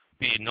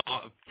be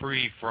not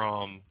free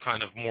from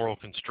kind of moral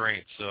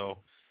constraints. So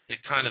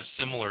it's kind of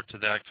similar to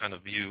that kind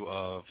of view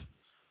of,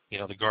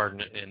 the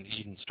Garden of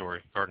Eden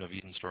story.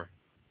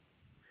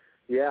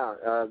 Yeah,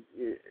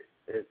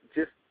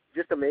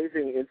 just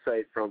amazing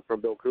insight from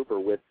Bill Cooper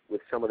with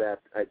some of that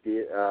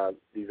idea,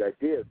 these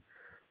ideas.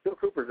 Bill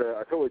Cooper's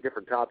a totally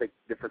different topic,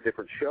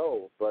 different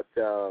show, but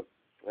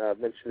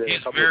mentioned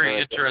it a couple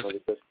very of times.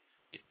 interesting.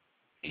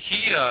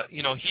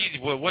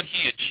 What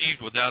he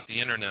achieved without the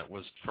internet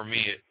was, for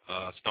me,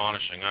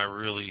 astonishing. I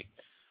really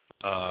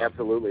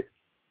absolutely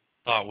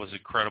thought was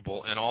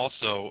incredible, and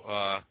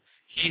also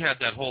he had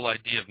that whole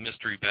idea of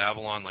Mystery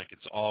Babylon, like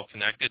it's all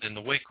connected, and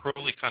the way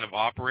Crowley kind of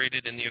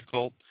operated in the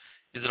occult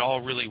is it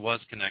all really was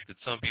connected.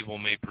 Some people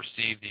may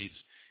perceive these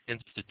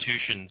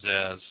institutions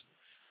as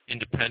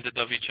independent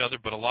of each other,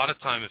 but a lot of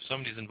time if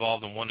somebody's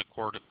involved in one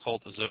occult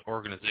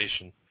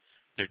organization,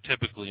 they're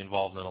typically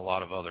involved in a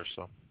lot of others.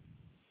 So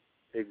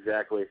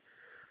exactly.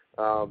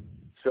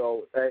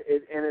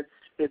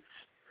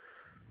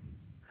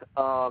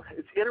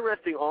 It's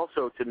interesting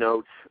also to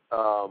note,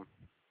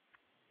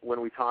 when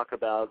we talk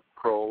about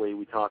Crowley,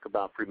 we talk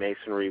about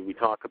Freemasonry, we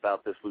talk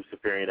about this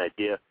Luciferian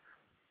idea.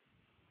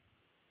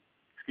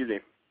 Excuse me.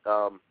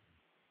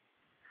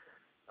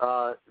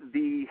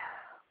 The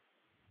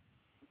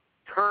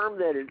term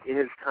that it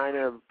has kind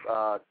of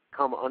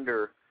come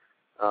under,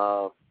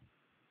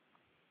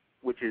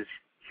 which is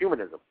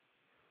humanism.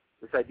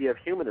 This idea of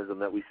humanism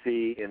that we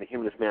see in the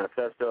Humanist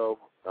Manifesto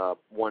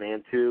 1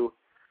 and 2,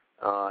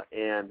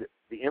 and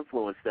the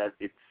influence that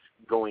it's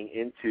going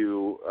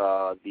into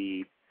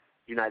the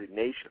United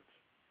Nations.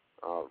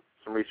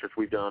 Some research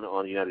we've done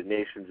on the United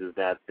Nations is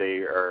that they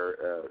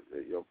are,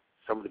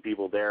 some of the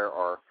people there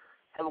are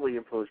heavily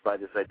influenced by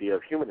this idea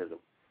of humanism,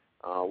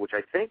 which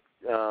I think,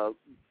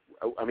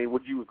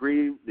 would you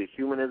agree the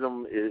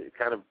humanism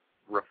kind of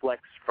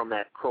reflects from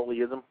that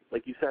Crowleyism,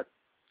 like you said?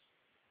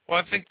 Well,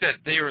 I think that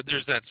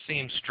there's that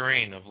same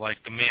strain of,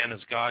 like, the man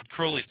is God.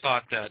 Crowley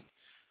thought that,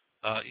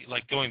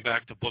 like going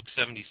back to Book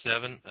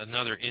 77,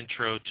 another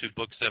intro to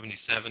Book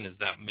 77 is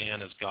that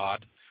man is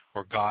God,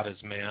 or God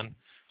is man.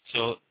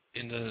 So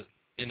in the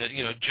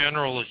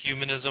general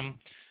humanism,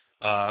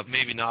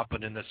 maybe not,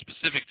 but in the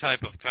specific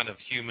type of kind of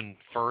human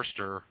first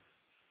or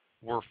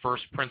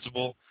first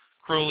principle,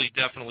 Crowley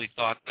definitely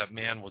thought that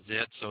man was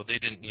it. So they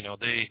didn't,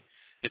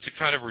 it's a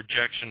kind of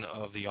rejection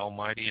of the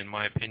Almighty, in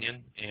my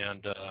opinion,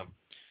 and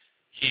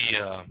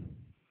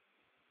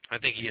I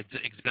think he had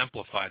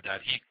exemplified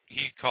that.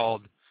 He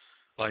called,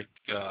 like,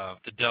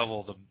 the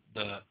devil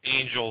the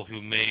angel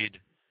who made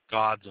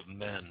gods of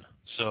men.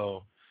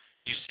 So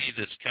you see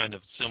this kind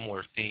of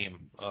similar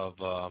theme of,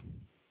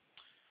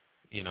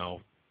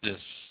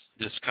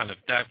 this kind of,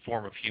 that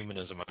form of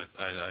humanism,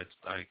 I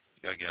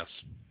guess.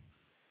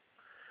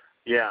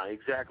 Yeah,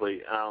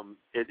 exactly.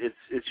 It's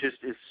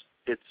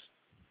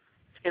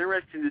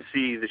interesting to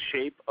see the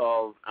shape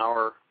of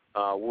our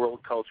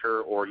world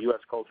culture or U.S.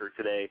 culture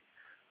today,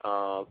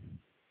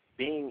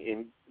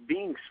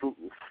 being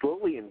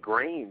slowly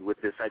ingrained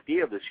with this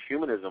idea of this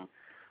humanism,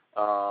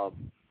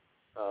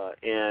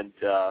 and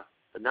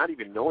not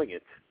even knowing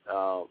it.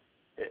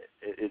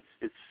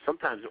 It's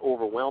sometimes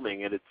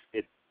overwhelming, and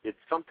it's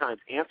sometimes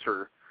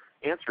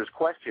answers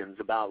questions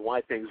about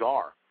why things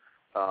are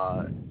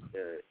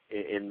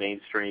in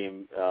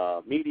mainstream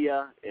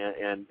media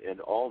and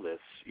all this.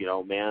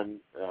 Man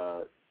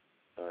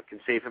can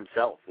save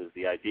himself is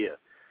the idea,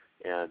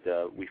 and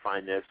we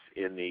find this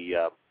in these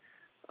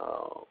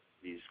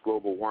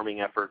global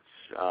warming efforts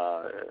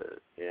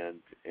and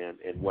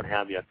what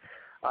have you.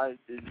 As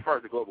far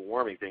as the global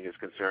warming thing is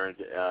concerned,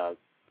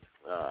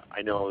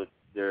 I know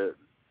the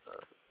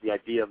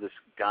idea of this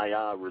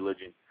Gaia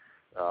religion,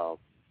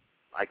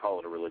 I call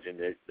it a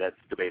religion. That's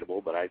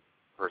debatable, but I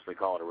personally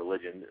call it a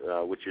religion,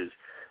 which is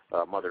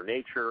Mother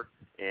Nature,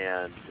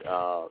 and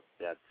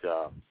that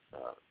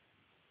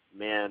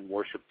man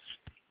worships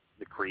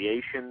the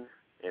creation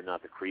and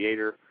not the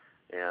creator,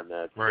 and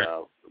that right.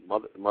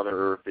 Mother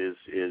Earth is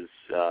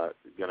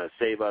going to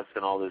save us,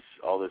 and all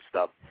this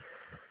stuff.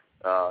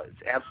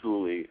 It's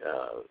absolutely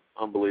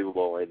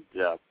unbelievable, and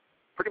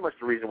pretty much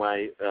the reason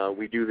why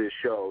we do this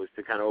show is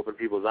to kind of open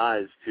people's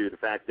eyes to the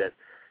fact that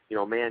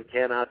man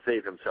cannot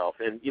save himself.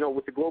 And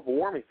with the global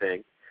warming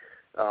thing,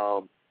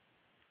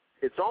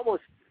 it's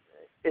almost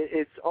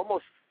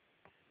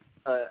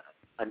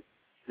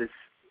this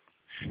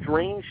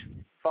strange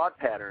thought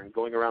pattern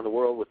going around the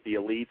world with the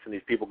elites and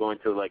these people going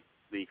to like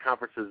the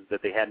conferences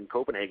that they had in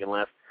Copenhagen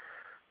last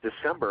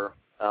December.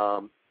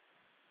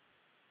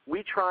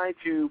 We try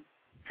to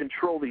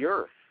control the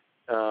earth.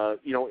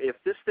 If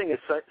this thing is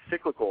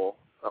cyclical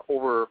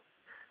over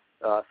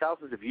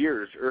thousands of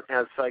years, Earth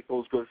has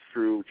cycles, goes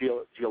through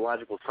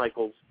geological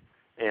cycles,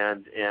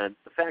 and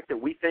the fact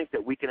that we think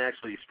that we can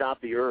actually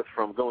stop the Earth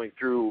from going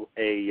through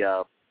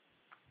a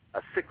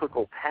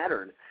cyclical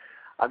pattern,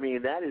 I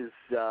mean, that is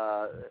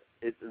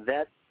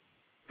that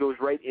goes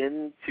right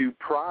into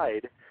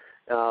pride,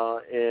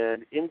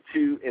 and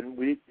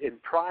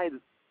pride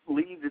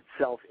leads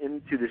itself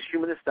into this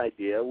humanist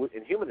idea,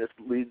 and humanist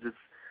leads its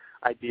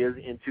ideas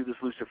into this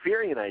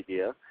Luciferian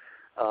idea.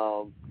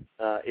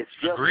 It's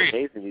just Agreed.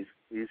 amazing,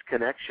 these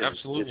connections.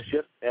 Absolutely. It's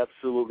just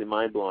absolutely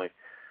mind-blowing.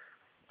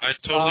 I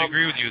totally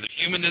agree with you. The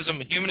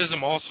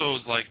humanism also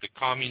is like the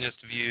communist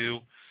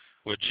view,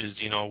 which is,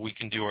 we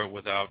can do it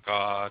without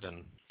God.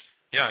 And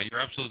yeah, you're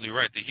absolutely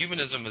right. The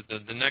humanism is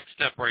the next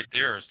step right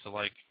there is to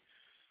like,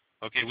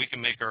 okay, we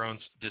can make our own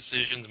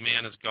decisions.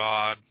 Man is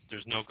God.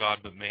 There's no God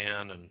but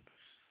man. And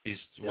these,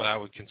 what I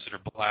would consider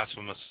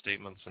blasphemous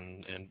statements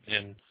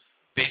and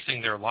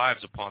basing their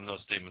lives upon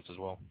those statements as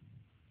well.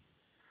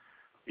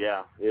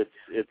 Yeah, it's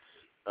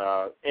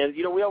and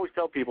we always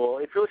tell people,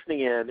 if you're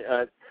listening in,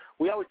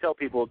 we always tell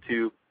people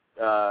to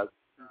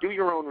do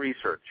your own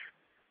research.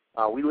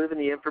 We live in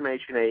the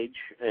information age,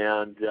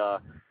 and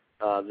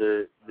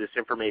this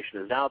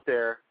information is out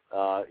there.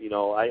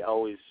 I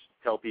always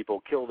tell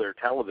people, kill their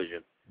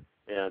television,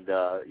 and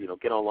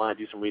get online,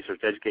 do some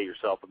research, educate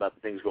yourself about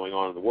the things going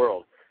on in the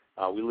world.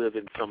 We live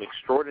in some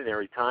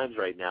extraordinary times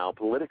right now,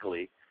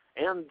 politically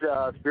and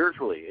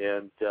spiritually,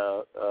 and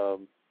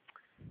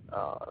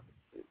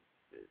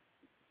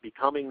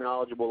becoming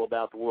knowledgeable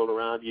about the world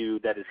around you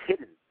that is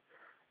hidden,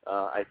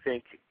 I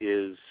think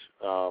is,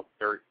 or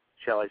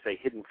shall I say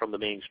hidden from the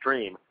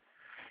mainstream,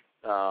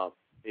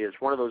 is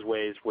one of those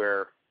ways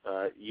where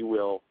you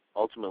will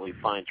ultimately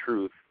find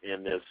truth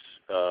in this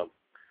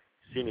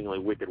seemingly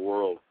wicked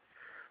world.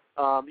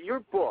 Your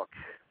book,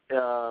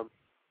 the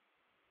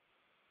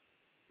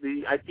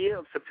idea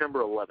of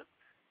September 11th,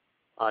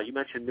 you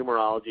mentioned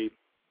numerology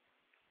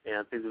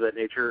and things of that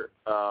nature.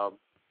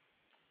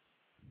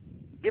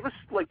 Give us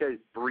like a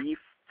brief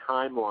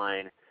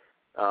timeline,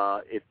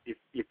 if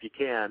you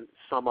can,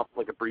 sum up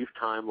like a brief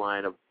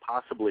timeline of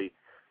possibly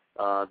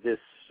this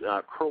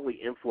Crowley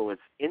influence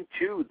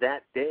into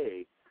that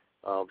day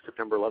of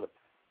September 11th.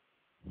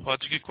 Well,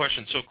 that's a good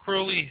question. So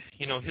Crowley,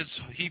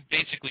 he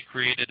basically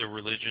created a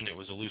religion. It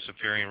was a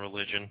Luciferian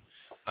religion.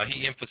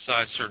 He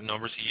emphasized certain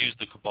numbers. He used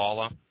the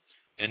Kabbalah,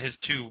 and his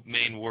two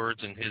main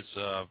words in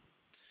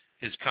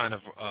his kind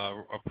of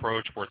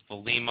approach were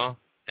thelema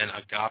and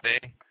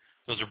agape.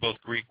 Those are both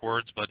Greek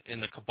words, but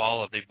in the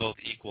Kabbalah they both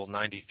equal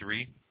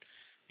 93.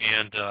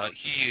 And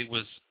he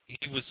was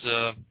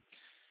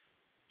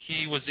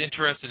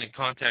interested in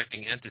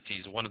contacting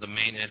entities. One of the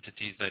main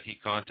entities that he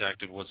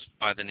contacted was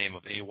by the name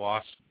of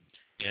Awas,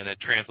 and it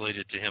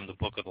translated to him the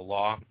Book of the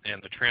Law.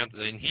 And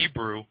in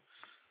Hebrew,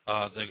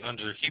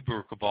 under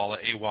Hebrew Kabbalah,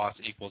 Awas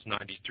equals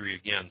 93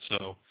 again.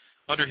 So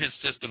under his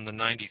system, the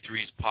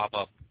 93s pop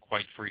up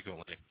quite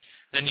frequently.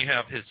 Then you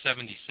have his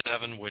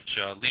 77, which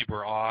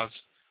Liber Oz,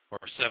 or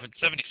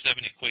 77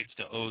 equates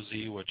to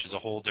OZ, which is a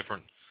whole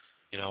different,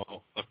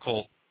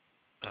 occult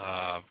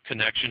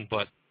connection.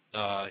 But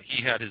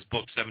he had his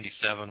book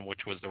 77,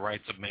 which was the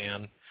Rights of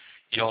Man.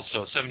 He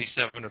also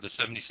 77 are the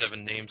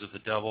 77 names of the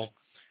devil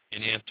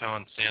in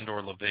Anton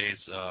Sandor LaVey's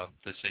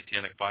the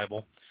Satanic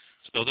Bible.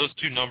 So those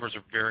two numbers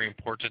are very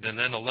important. And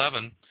then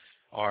 11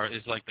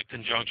 is like the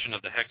conjunction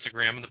of the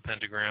hexagram and the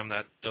pentagram.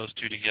 That those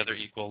two together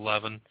equal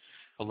 11.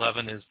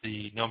 11 is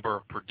the number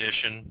of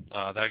perdition.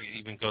 That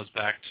even goes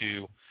back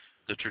to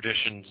the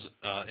traditions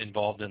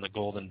involved in the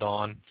Golden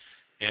Dawn.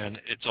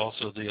 And it's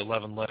also the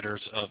 11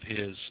 letters of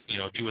his,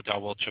 do what thou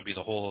wilt shall be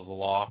the whole of the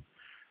law,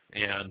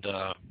 And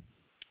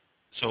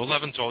so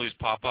 11s always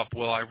pop up.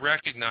 Well, I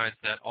recognize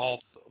that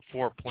all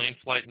 4 plane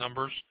flight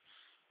numbers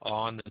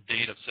on the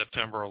date of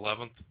September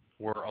 11th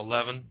were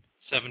 11,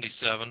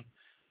 77,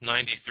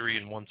 93,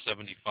 and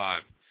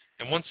 175.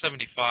 And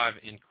 175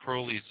 in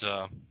Crowley's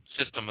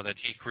system that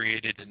he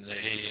created in the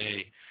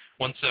AA,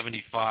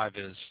 175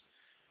 is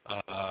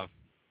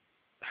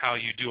how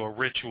you do a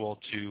ritual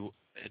to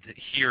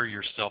adhere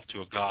yourself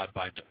to a god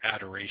by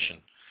adoration.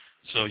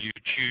 So you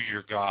choose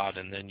your god,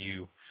 and then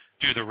you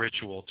do the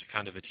ritual to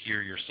kind of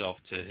adhere yourself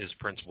to his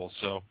principles.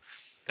 So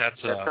that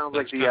sounds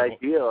like the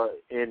idea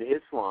in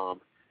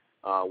Islam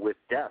with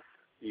death.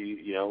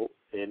 You know,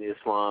 in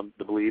Islam,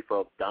 the belief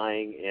of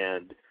dying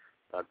and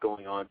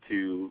going on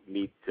to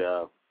meet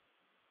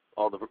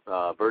all the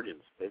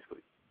virgins,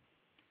 basically.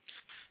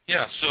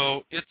 Yeah,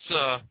 so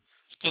it's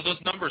so those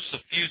numbers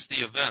suffuse the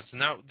events, and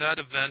that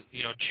event,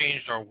 you know,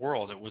 changed our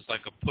world. It was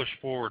like a push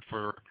forward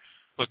for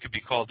what could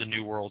be called the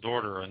New World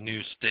Order, a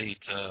new state,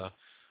 a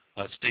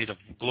state of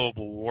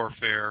global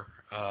warfare.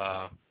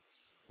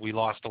 We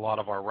lost a lot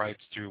of our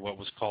rights through what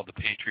was called the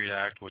Patriot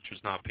Act, which was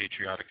not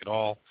patriotic at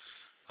all.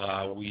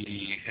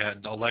 We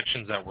had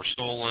elections that were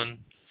stolen.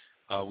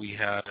 We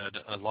had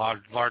a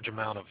large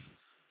amount of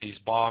these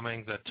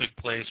bombings that took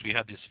place. We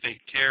had this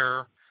fake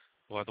terror,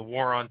 the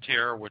war on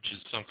terror, which is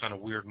some kind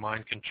of weird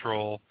mind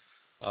control.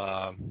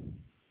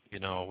 You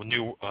know,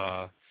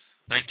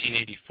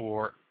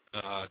 1984,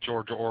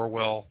 George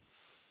Orwell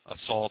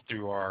assault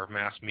through our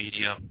mass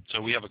media.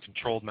 So we have a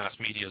controlled mass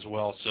media as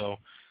well. So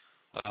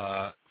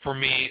for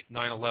me,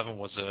 9/11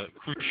 was a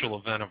crucial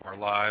event of our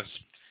lives.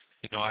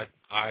 You know,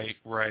 I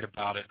write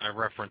about it. I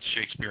reference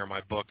Shakespeare in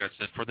my book. I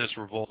said, for this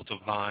revolt of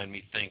thine,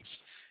 methinks,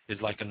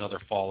 is like another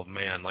fall of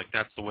man. Like,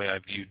 that's the way I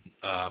viewed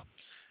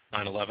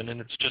 9/11.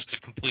 And it's just a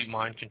complete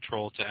mind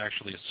control to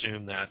actually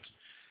assume that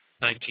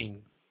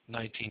 19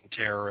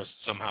 terrorists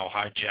somehow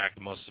hijacked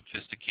the most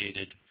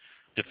sophisticated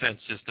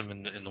defense system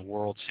in the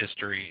world's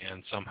history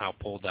and somehow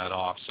pulled that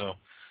off. So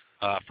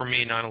for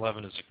me,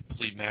 9/11 is a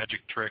complete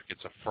magic trick.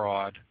 It's a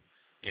fraud.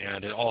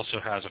 And it also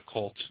has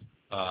occult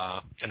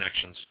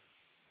connections.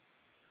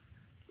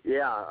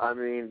 Yeah, I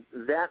mean,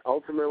 that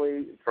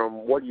ultimately,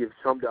 from what you've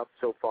summed up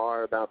so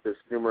far about this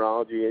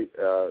numerology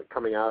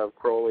coming out of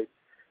Crowley,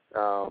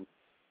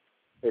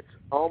 it's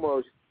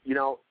almost, you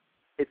know,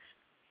 it's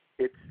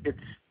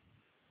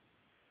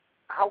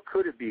how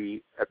could it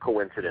be a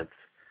coincidence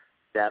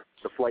that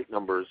the flight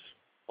numbers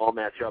all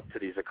match up to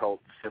these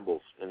occult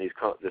symbols and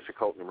this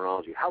occult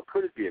numerology? How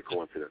could it be a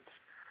coincidence?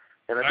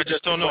 And I think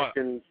just don't know.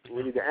 Question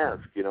we need to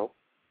ask, you know.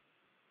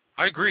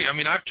 I agree. I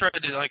mean, I've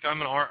tried to, like,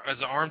 as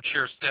an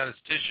armchair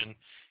statistician,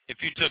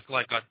 if you took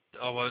like a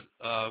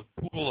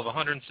pool of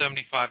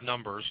 175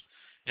 numbers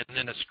and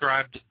then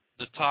ascribed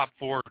the top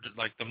 4 to,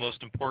 like, the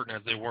most important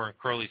as they were in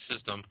Crowley's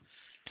system,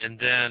 and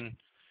then,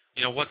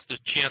 you know, what's the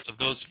chance of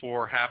those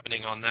 4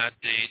 happening on that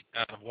date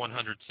out of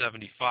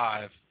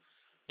 175?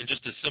 And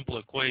just a simple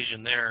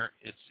equation there,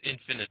 it's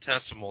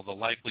infinitesimal, the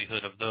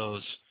likelihood of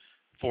those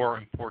 4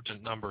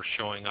 important numbers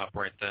showing up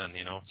right then,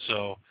 you know.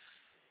 So,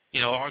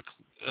 you know,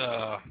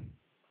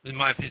 in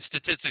my opinion,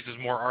 statistics is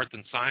more art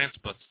than science,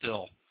 but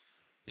still,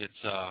 it's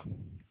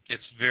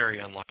very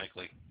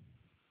unlikely.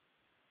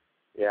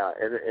 Yeah,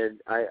 and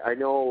I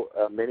know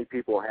many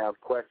people have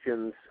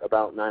questions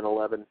about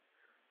 9/11,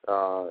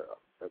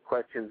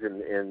 questions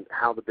in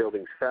how the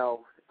buildings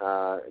fell.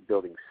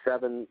 Building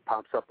 7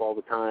 pops up all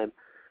the time.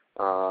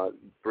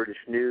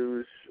 British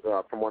News,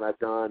 from what I've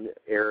done,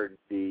 aired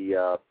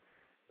the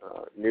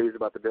news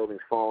about the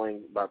buildings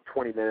falling about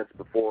 20 minutes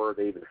before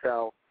they even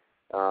fell.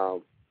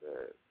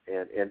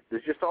 And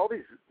there's just all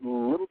these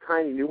little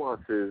tiny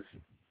nuances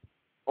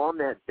on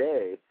that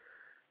day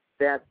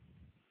that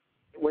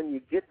when you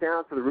get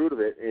down to the root of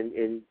it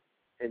and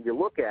you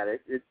look at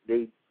it,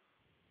 they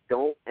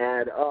don't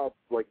add up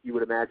like you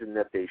would imagine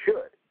that they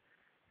should.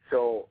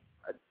 So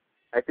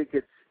I think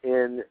it's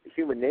in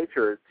human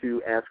nature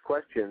to ask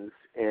questions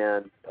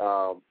and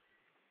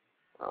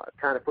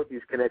kind of put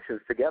these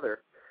connections together.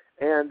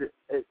 And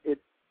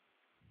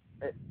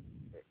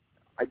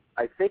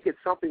I think it's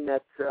something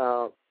that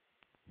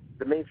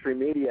the mainstream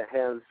media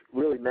has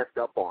really messed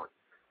up on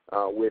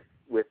with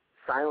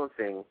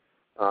silencing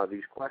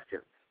these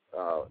questions.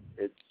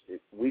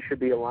 We should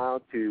be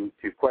allowed to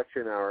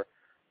question our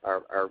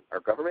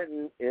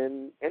government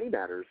in any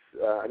matters.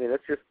 I mean,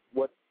 that's just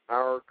what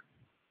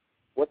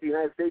the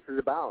United States is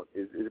about.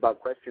 Is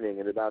about questioning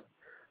and about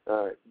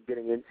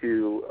getting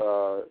into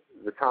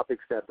the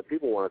topics that the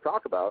people want to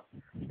talk about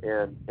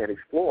and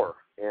explore.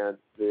 And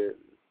the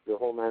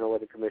whole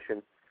 9/11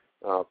 Commission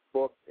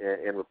book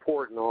and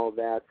report and all of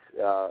that.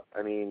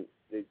 I mean,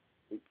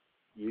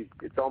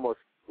 it's almost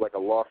like a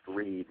lost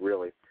read,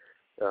 really,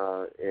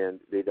 and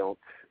they don't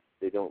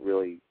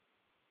really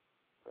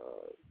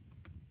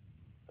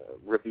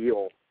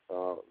reveal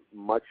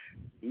much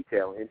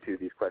detail into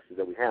these questions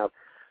that we have,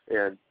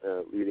 and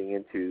leading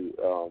into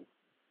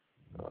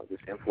this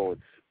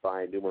influence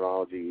by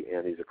numerology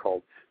and these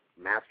occult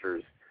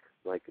masters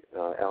like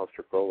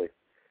Aleister Crowley.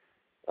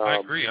 I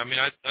agree. I mean,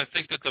 I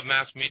think that the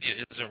mass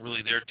media isn't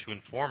really there to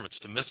inform; it's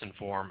to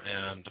misinform,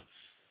 and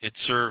it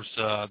serves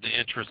the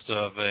interests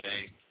of a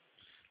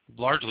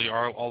largely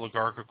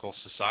oligarchical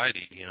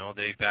society. You know,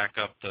 they back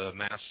up the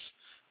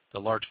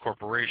large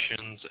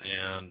corporations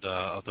and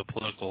the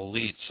political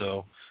elite.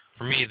 So,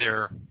 for me,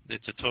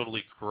 it's a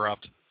totally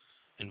corrupt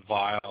and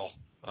vile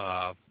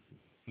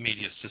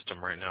media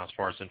system right now, as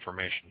far as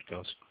information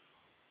goes.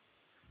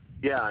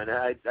 Yeah, and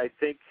I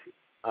think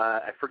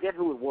I forget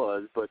who it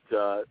was, but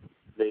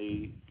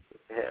it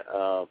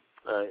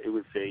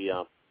was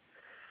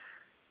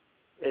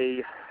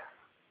a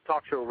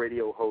talk show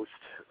radio host,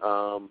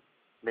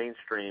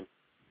 mainstream,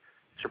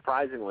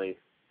 surprisingly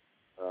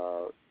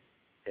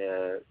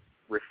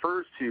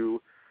refers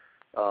to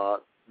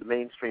the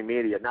mainstream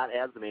media not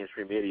as the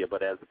mainstream media,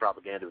 but as the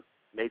propaganda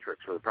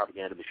matrix or the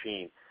propaganda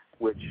machine.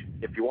 Which,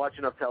 if you watch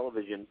enough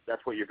television,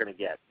 that's what you're going to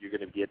get. You're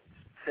going to get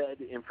fed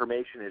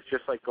information. It's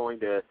just like going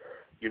to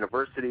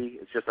university.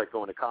 It's just like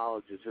going to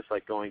college. It's just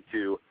like going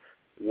to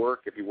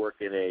work if you work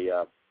in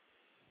a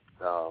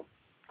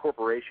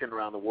corporation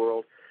around the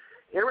world.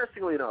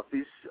 Interestingly enough,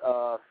 these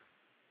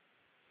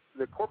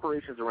the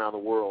corporations around the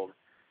world,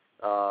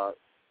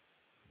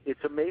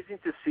 it's amazing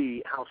to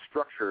see how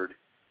structured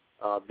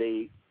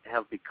they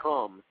have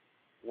become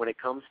when it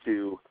comes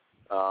to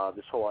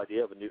this whole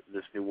idea of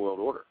this new world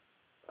order.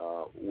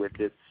 With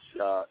its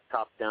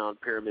top-down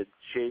pyramid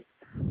shape,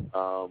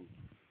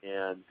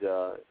 and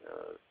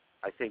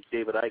I think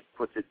David Icke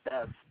puts it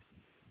best.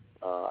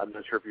 I'm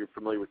not sure if you're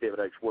familiar with David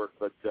Icke's work,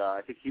 but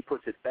I think he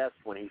puts it best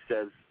when he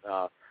says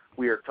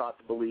we are taught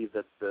to believe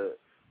that the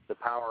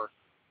power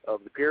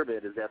of the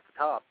pyramid is at the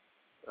top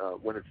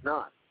when it's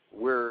not.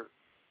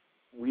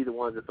 We the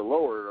ones at the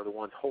lower are the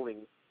ones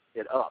holding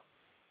it up,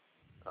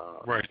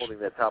 right. Holding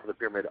that top of the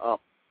pyramid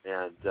up,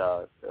 and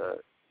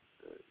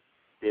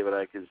David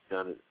Icke has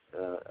done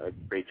a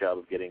great job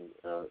of getting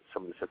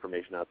some of this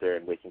information out there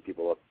and waking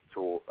people up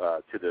to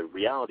the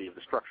reality of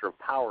the structure of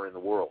power in the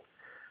world.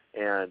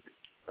 And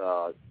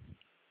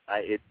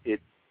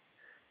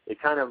it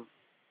kind of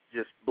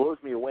just blows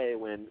me away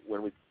when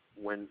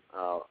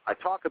I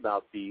talk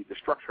about the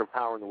structure of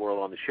power in the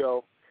world on the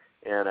show,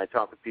 and I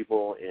talk with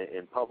people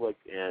in public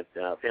and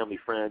family,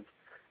 friends,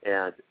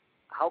 and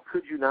how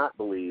could you not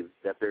believe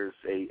that there's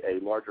a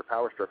larger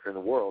power structure in the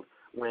world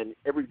when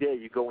every day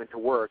you go into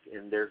work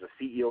and there's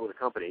a CEO of the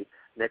company,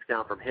 next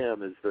down from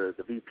him is the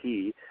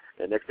VP,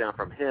 and next down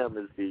from him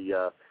is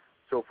the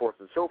so forth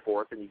and so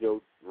forth, and you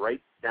go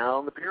right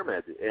down the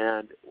pyramid,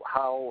 and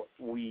how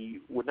we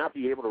would not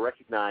be able to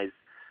recognize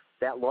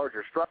that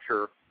larger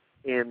structure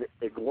in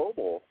a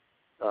global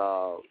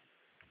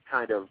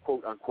kind of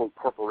quote-unquote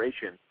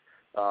corporation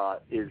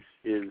is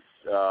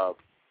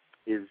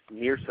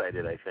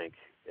nearsighted, I think.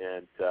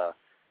 And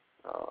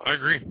I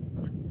agree.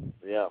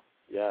 Yeah,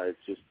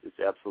 it's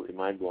absolutely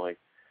mind-blowing,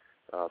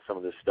 some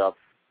of this stuff.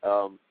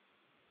 The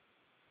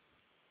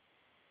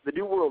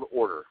New World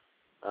Order.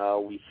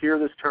 We hear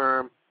this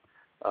term.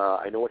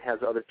 I know it has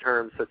other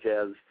terms such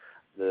as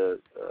the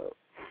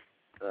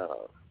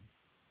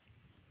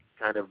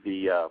kind of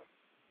the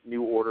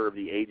New Order of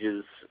the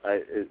Ages,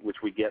 which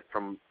we get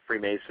from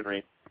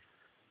Freemasonry.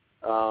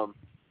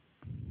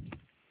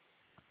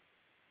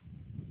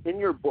 In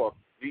your book,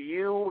 do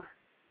you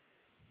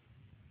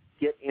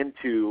get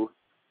into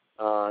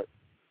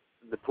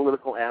the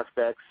political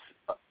aspects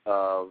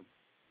of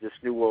this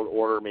New World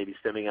Order, maybe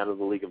stemming out of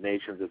the League of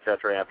Nations, et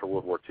cetera, after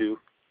World War II?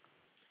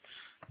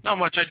 Not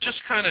much. I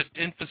just kind of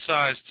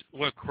emphasized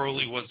what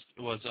Crowley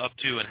was up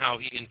to and how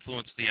he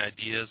influenced the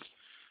ideas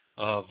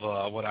of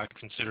what I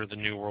consider the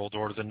New World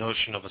Order, the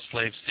notion of a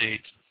slave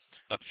state,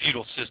 a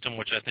feudal system,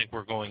 which I think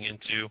we're going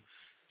into,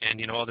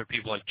 and other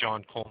people like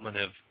John Coleman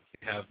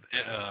have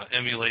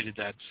emulated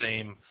that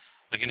same.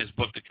 Like in his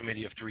book, The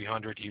Committee of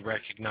 300, he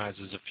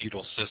recognizes a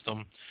feudal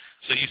system.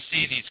 So you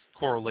see these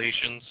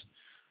correlations.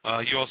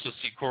 You also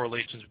see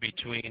correlations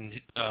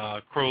between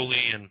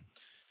Crowley and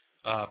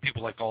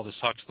people like Aldous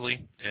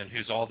Huxley, and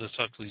who's Aldous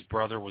Huxley's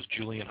brother was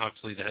Julian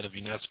Huxley, the head of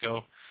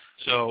UNESCO.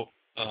 So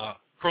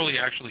Crowley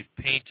actually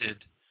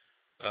painted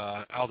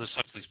Aldous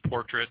Huxley's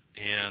portrait,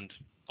 and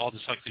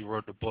Aldous Huxley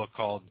wrote a book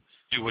called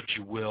Do What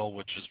You Will,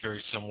 which is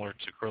very similar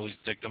to Crowley's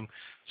dictum.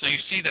 So you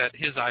see that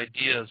his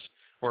ideas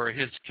or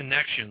his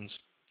connections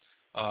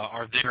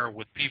are there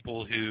with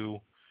people who,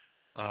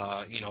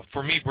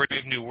 for me,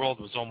 Brave New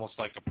World was almost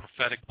like a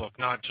prophetic book,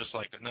 not just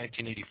like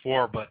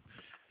 1984, but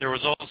there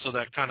was also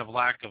that kind of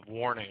lack of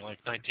warning. Like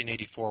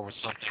 1984 was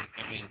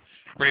something,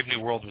 Brave New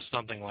World was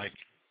something like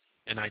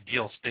an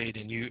ideal state,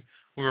 and we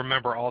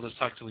remember Aldous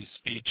Huxley's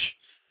speech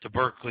to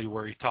Berkeley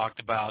where he talked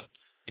about,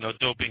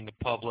 doping the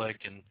public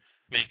and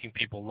making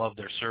people love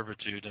their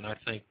servitude, and I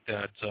think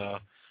that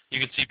you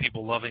can see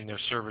people loving their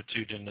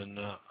servitude in an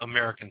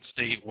American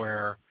state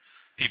where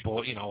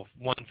people,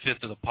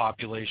 1/5 of the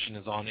population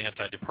is on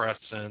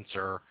antidepressants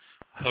or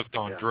hooked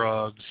on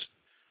drugs,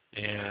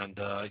 and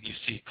you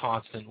see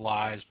constant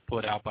lies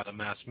put out by the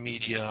mass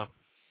media,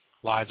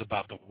 lies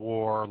about the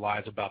war,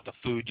 lies about the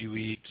food you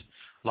eat,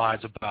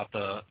 lies about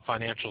the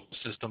financial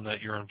system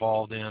that you're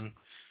involved in.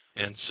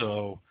 And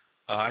so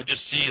I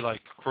just see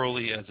like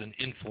Crowley as an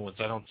influence.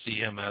 I don't see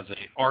him as an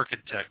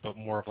architect, but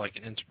more of like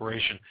an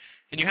inspiration.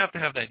 And you have to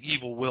have that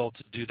evil will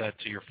to do that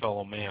to your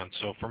fellow man.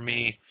 So for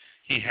me,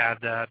 he had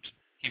that.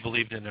 He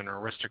believed in an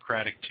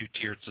aristocratic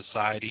two-tiered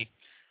society,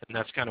 and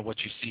that's kind of what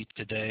you see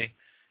today.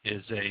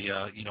 Is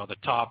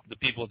the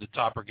people at the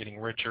top are getting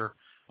richer,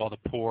 while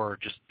the poor are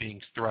just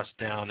being thrust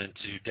down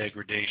into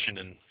degradation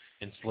and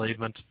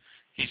enslavement.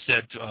 He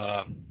said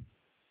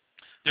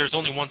there's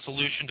only one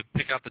solution: to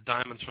pick out the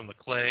diamonds from the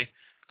clay,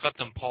 cut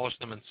them, polish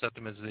them, and set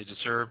them as they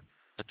deserve.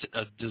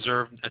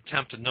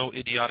 Attempt no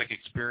idiotic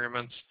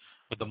experiments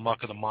with the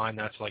muck of the mind.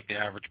 That's like the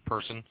average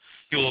person.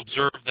 He will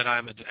observe that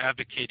I'm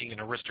advocating an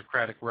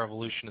aristocratic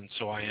revolution, and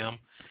so I am.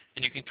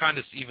 And you can kind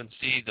of even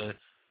see the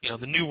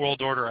New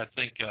World Order. I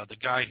think the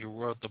guy who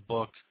wrote the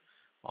book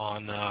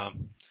on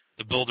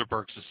the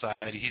Bilderberg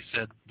Society, he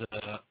said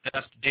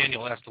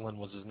Daniel Estelin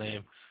was his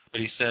name,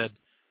 but he said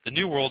the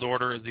New World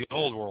Order is the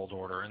Old World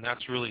Order, and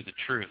that's really the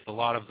truth. A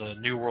lot of the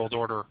New World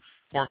Order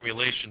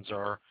formulations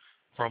are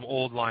from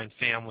old line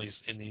families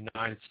in the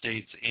United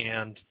States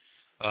and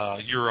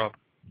Europe,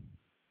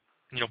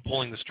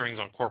 pulling the strings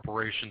on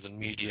corporations and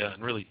media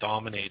and really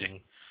dominating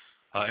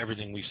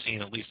everything we've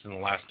seen, at least in the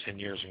last 10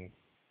 years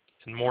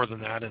and more than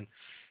that. And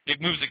it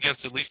moves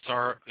against at least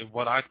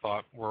what I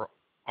thought were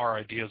our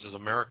ideas as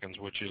Americans,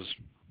 which is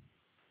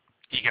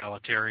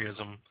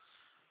egalitarianism,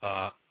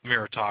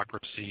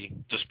 meritocracy,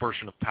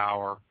 dispersion of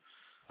power.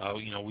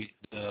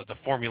 The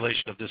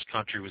formulation of this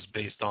country was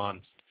based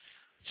on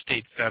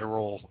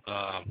state-federal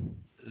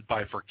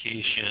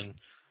bifurcation,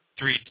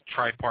 three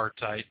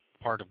tripartite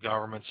part of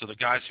government. So the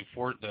guys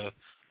the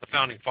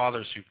founding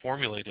fathers who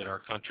formulated our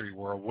country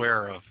were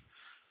aware of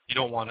you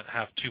don't want to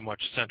have too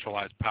much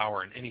centralized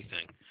power in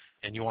anything,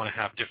 and you want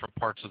to have different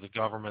parts of the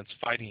governments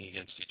fighting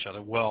against each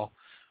other. Well,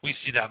 we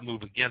see that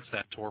move against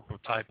that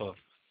type of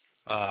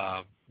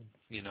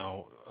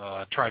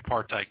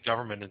tripartite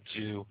government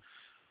into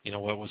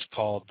what was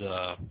called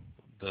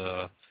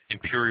the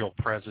imperial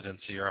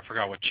presidency, or I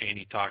forgot what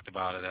Cheney talked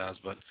about it as.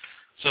 But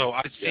so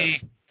I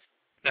see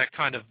that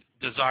kind of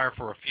desire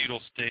for a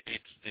feudal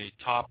state, the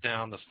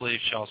top-down, the slave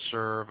shall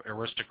serve,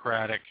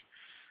 aristocratic.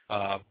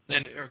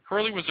 And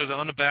Curley was an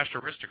unabashed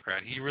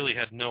aristocrat. He really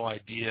had no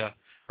idea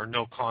or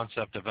no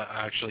concept of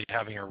actually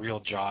having a real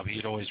job. He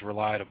had always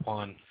relied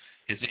upon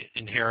his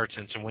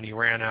inheritance, and when he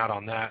ran out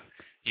on that,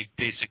 he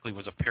basically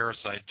was a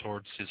parasite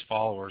towards his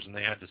followers, and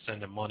they had to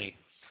send him money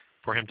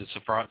for him to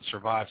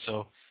survive.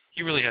 So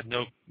he really had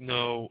no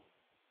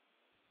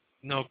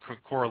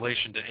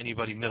correlation to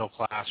anybody middle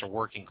class or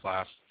working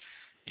class.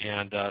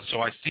 And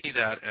so I see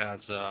that as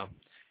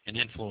an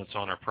influence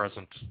on our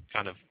present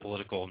kind of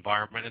political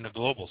environment in a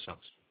global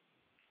sense.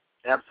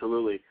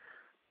 Absolutely.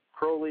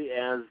 Crowley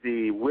as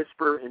the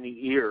whisper in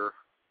the ear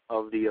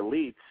of the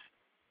elites,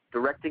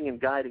 directing and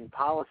guiding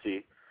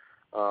policy,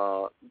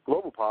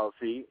 global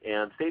policy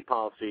and state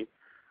policy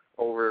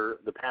over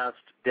the past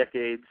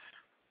decades,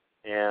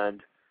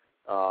 and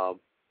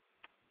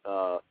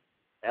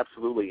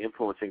absolutely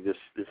influencing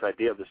this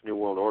idea of this New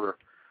World Order.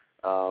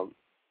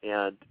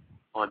 And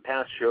on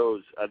past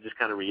shows, I've just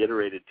kind of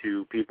reiterated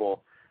to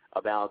people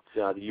about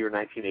the year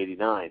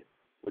 1989,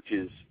 which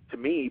is, to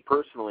me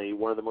personally,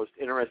 one of the most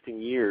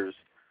interesting years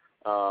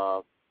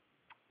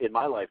in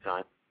my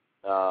lifetime.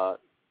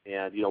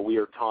 And, we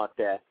are taught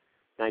that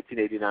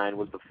 1989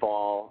 was the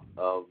fall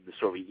of the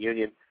Soviet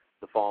Union,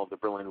 the fall of the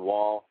Berlin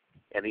Wall,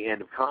 and the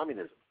end of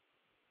communism,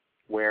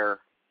 where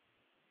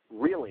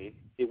really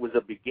it was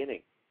a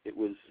beginning. It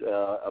was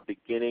a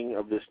beginning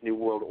of this New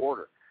World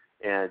Order.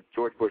 And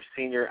George Bush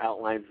Sr.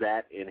 outlines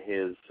that in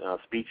his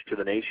speech to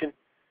the nation.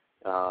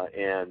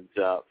 And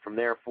from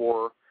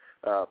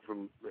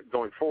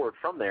going forward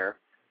from there,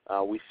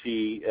 we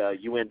see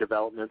UN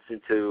developments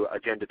into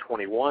Agenda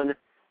 21,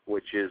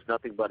 which is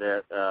nothing but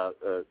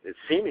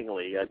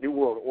seemingly a New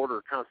World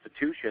Order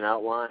constitution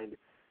outlined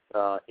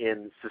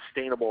in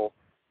sustainable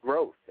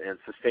growth and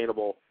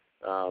sustainable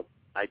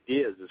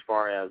ideas as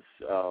far as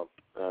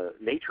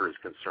nature is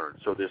concerned.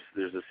 So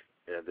there's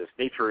this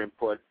nature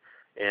input,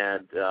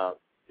 and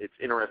it's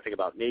interesting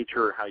about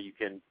nature how you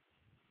can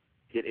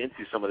get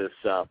into some of this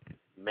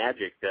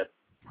magic that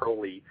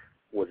Crowley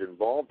was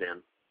involved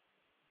in,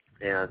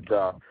 and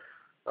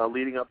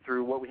leading up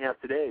through what we have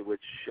today,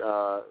 which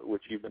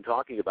you've been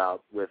talking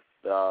about with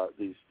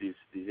these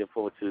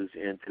influences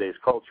in today's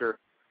culture,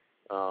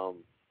 and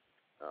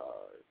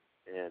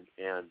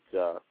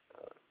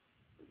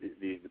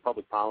the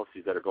public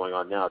policies that are going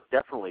on now.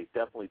 Definitely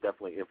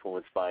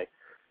influenced by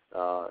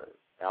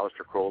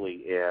Aleister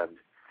Crowley and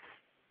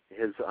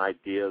his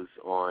ideas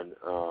on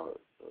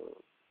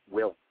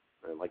will,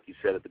 like you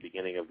said at the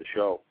beginning of the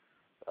show,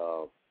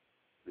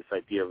 this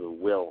idea of the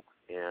will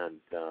and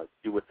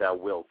do what thou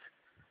wilt,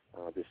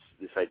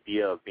 this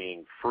idea of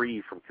being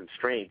free from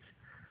constraints.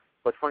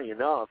 But funny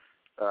enough,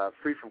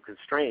 free from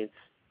constraints,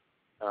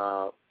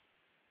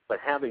 but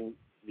having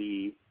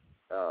the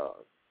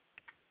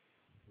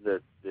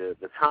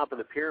top of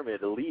the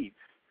pyramid elites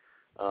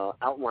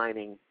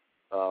outlining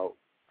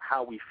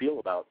how we feel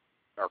about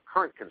our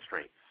current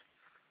constraints.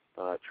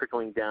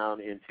 trickling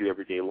down into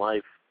everyday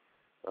life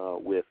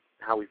with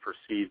how we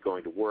perceive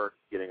going to work,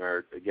 getting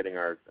our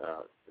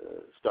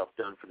stuff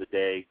done for the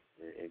day,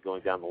 and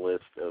going down the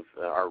list of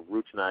our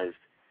routinized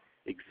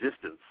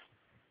existence,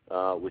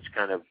 which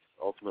kind of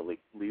ultimately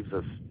leaves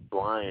us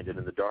blind and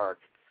in the dark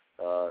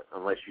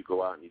unless you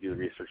go out and you do the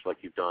research like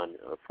you've done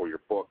for your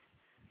book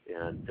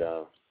and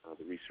the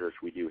research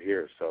we do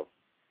here. So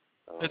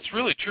it's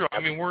really true. I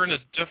mean, we're in a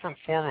different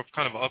form of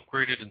kind of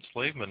upgraded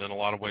enslavement in a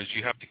lot of ways.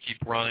 You have to keep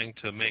running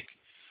to make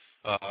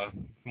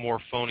more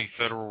phony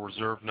Federal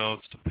Reserve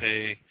notes to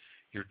pay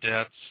your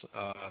debts.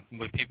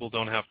 But people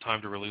don't have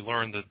time to really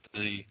learn that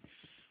the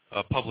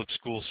public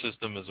school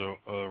system is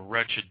a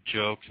wretched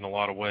joke in a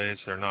lot of ways.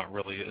 They're not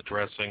really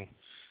addressing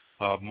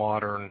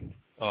modern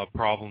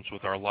problems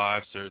with our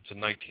lives. It's a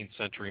 19th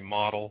century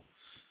model,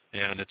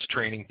 and it's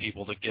training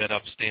people to get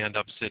up, stand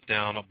up, sit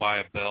down, buy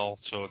a bell.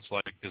 So it's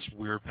like this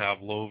weird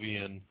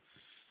Pavlovian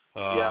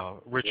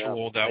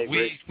ritual that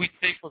we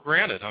take for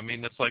granted. I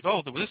mean, it's like,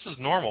 oh, this is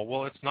normal.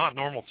 Well, it's not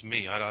normal to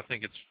me. I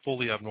think it's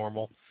fully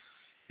abnormal,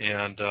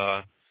 and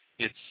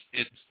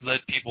it's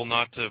led people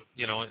not to,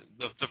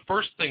 the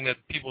first thing that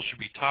people should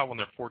be taught when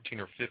they're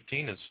 14 or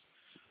 15 is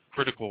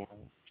critical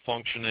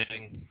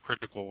functioning,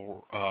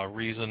 critical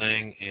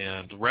reasoning,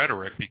 and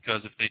rhetoric,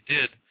 because if they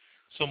did,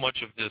 so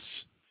much of this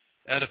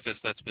edifice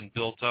that's been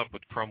built up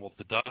would crumble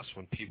to dust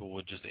when people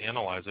would just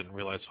analyze it and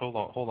realize, hold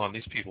on,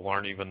 these people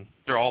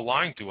they're all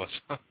lying to us.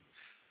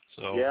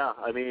 So yeah,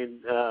 I mean,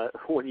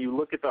 when you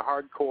look at the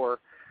hardcore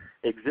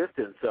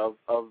existence of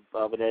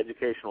an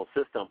educational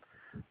system,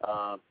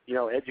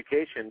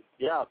 education,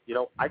 I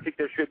think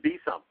there should be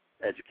some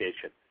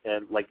education,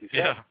 and like you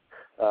said,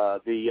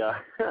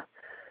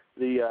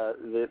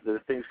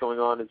 the things going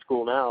on in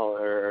school now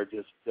are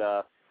just,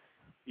 the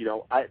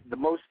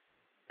most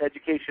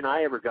education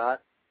I ever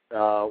got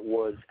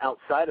was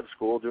outside of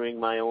school, doing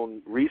my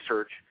own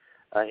research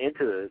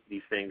into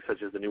these things,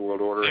 such as the New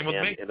World Order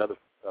and other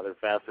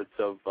facets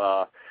of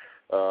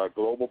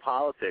global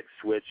politics,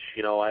 which,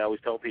 I always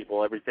tell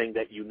people everything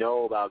that you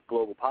know about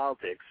global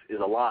politics is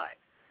a lie.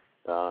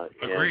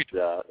 Agreed.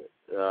 And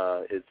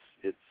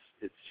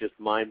it's just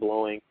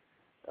mind-blowing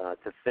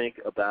to think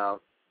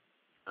about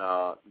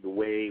the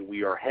way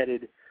we are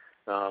headed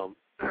and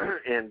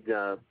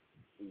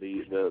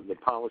the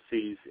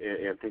policies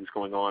and things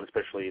going on,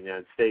 especially in the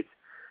United States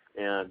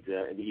and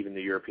even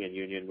the European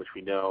Union, which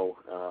we know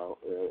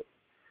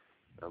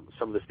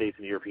some of the states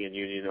in the European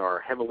Union are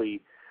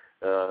heavily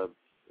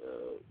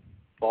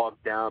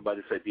bogged down by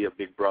this idea of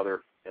Big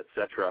Brother,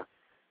 etc.,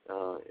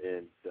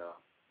 and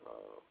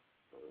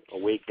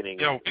awakening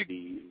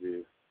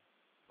the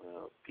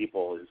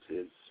people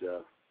is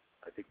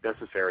I think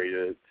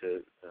necessary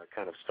to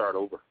kind of start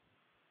over.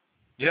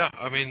 Yeah,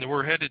 I mean,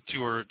 we're headed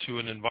to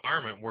an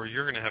environment where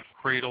you're going to have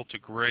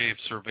cradle-to-grave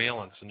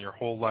surveillance, and your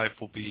whole life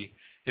will be,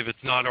 if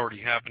it's not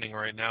already happening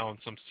right now in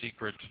some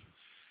secret,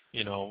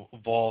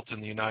 vault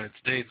in the United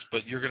States,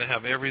 but you're going to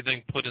have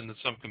everything put into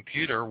some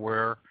computer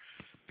where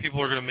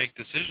people are going to make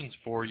decisions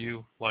for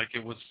you like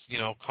it was,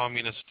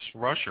 communist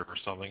Russia or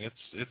something.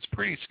 It's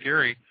pretty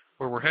scary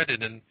where we're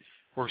headed, and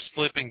we're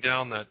slipping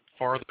down that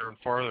farther and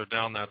farther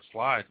down that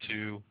slide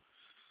to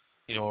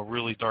a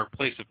really dark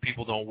place if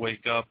people don't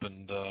wake up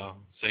and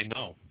say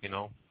no,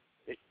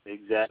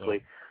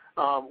 Exactly.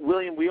 So.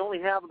 William, we only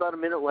have about a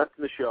minute left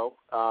in the show.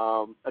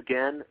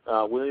 Again,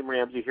 William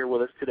Ramsey here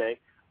with us today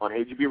on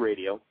HGB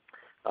Radio,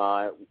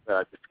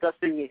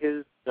 discussing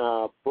his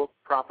book,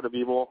 Prophet of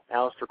Evil,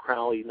 Aleister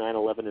Crowley,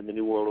 9/11 and the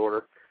New World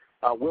Order.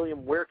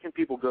 William, where can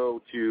people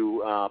go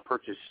to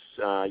purchase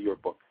your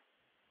book?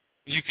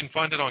 You can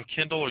find it on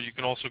Kindle, or you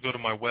can also go to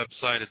my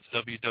website. It's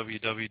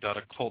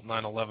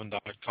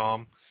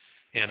www.occult911.com.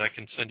 And I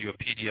can send you a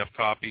PDF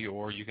copy,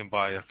 or you can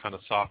buy a kind of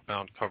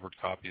softbound covered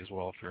copy as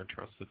well if you're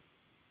interested.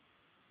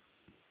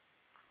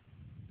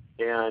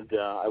 And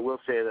I will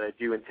say that I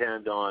do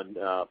intend on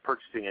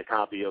purchasing a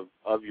copy of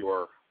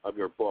your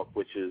book,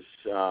 which is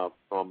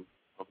from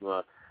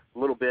the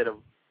little bit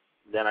of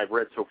that I've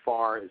read so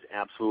far is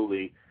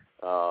absolutely,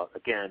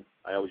 again,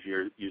 I always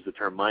use the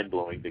term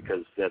mind-blowing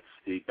because that's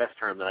the best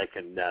term that I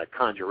can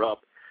conjure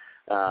up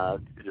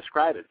to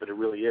describe it, but it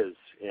really is.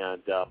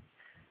 And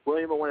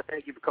William, I want to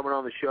thank you for coming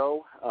on the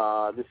show.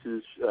 This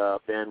has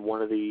been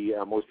one of the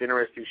most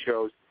interesting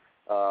shows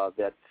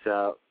that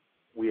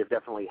we have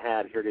definitely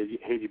had here at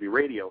HGB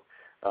Radio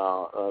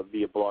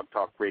via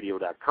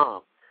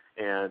blogtalkradio.com.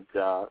 And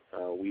to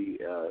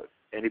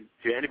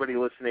anybody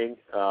listening,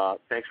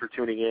 thanks for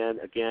tuning in.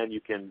 Again,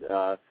 you can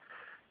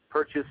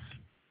purchase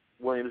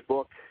William's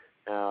book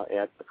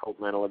at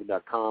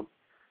occult911.com.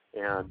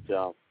 And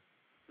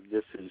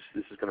this is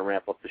going to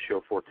wrap up the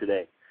show for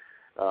today.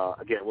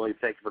 Again, William,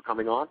 thank you for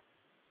coming on.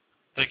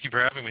 Thank you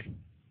for having me.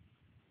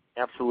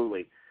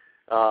 Absolutely.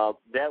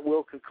 That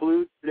will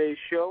conclude today's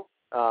show.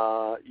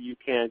 You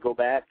can go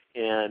back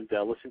and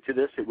listen to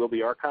this. It will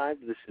be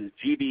archived. This is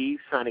GB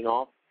signing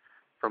off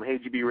from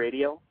HGB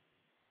Radio.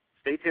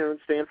 Stay tuned,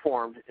 stay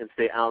informed, and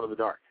stay out of the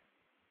dark.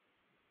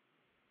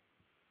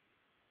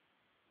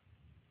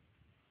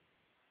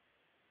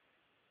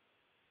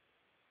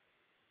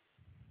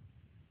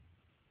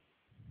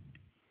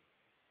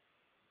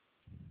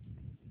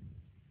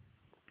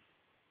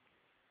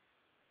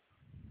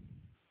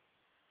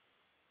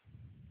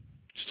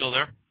 Still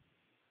there?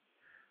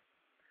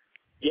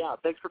 Yeah,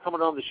 thanks for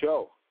coming on the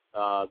show.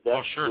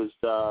 Sure.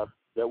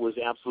 That was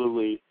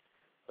absolutely.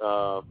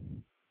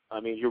 I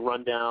mean, your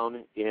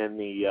rundown in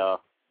the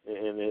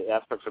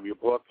aspects of your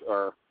book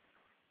are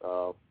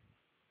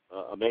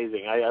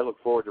amazing. I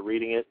look forward to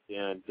reading it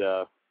and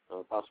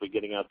possibly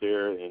getting out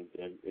there and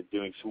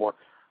doing some more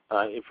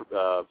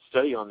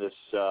study on this,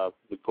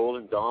 the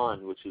Golden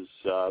Dawn, which is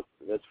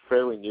that's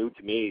fairly new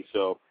to me.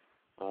 So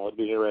it'll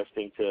be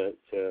interesting to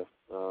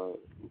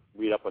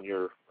read up on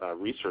your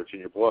research in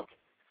your book.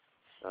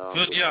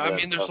 Good, yeah. I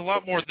mean, there's a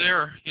lot more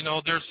there. You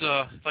know, there's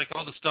like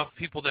all the stuff,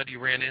 people that he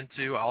ran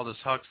into, Aldous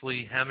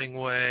Huxley,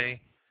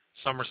 Hemingway,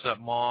 Somerset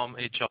Maugham,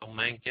 H.L.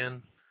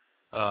 Mencken.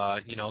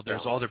 You know,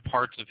 there's other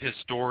parts of his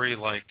story,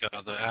 like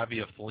the Abbey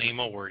of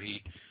Thelema, where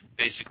he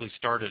basically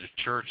started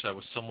a church that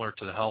was similar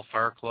to the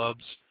Hellfire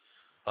Clubs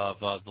of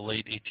the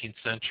late 18th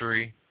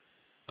century.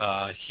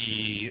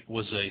 He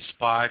was a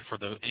spy for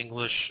the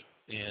English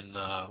in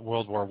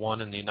World War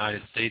I in the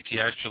United States. He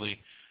actually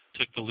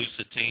took the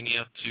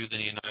Lusitania to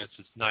the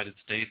United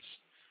States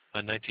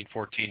in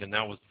 1914, and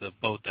that was the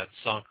boat that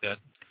sunk that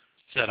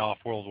set off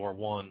World War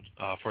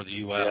I for the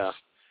U.S.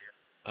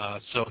 Yeah.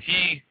 So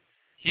he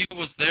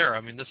was there. I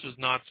mean, this was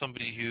not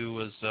somebody who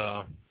was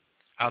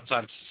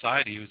outside of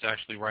society. He was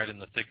actually right in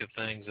the thick of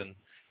things. And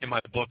in my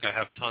book, I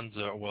have tons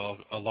of,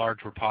 a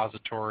large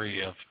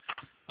repository of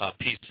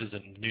pieces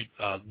and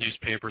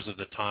newspapers of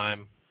the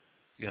time,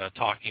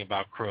 talking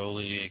about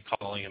Crowley,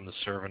 calling him the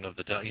servant of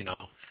the devil. You know,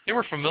 they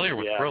were familiar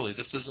with Crowley.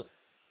 This is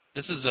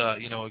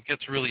you know, it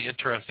gets really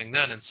interesting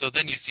then. And so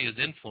then you see his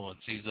influence.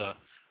 He's a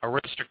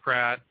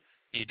aristocrat.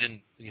 He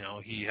didn't, you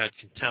know, he had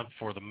contempt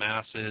for the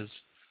masses,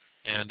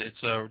 and it's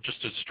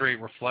just a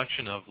straight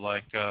reflection of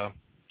like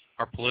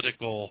our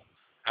political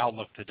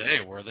outlook today,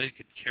 where they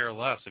could care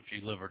less if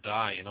you live or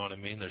die. You know what I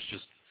mean? There's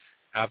just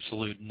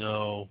absolute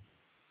no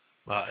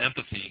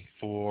empathy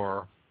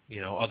for,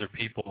 you know, other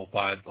people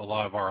by a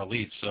lot of our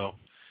elites. So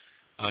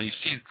you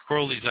see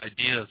Crowley's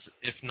ideas,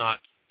 if not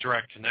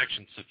direct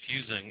connections,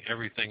 suffusing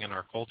everything in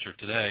our culture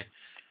today.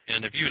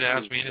 And if you had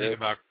asked me anything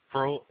about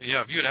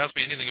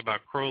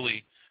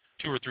Crowley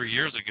 2 or 3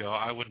 years ago,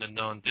 I wouldn't have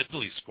known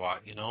diddly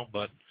squat, you know.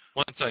 But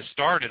once I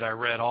started, I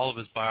read all of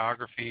his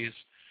biographies.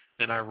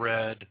 Then I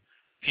read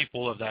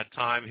people of that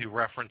time who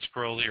referenced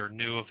Crowley or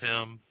knew of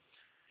him.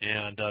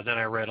 And then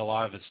I read a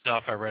lot of his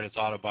stuff. I read his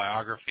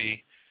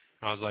autobiography.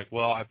 And I was like,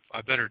 well,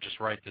 I better just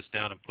write this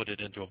down and put it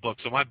into a book.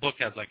 So my book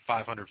has like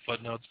 500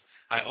 footnotes.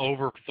 I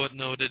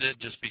over-footnoted it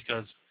just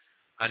because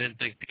I didn't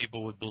think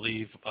people would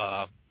believe,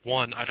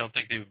 one, I don't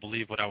think they would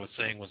believe what I was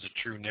saying was a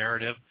true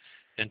narrative,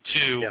 and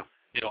two,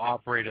 it'll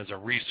operate as a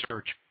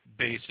research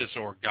basis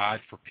or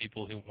guide for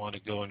people who want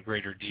to go in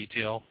greater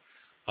detail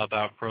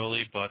about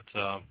Crowley. But,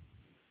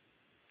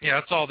 yeah,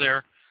 it's all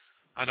there.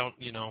 I don't,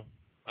 you know,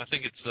 I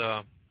think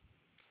it's,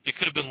 it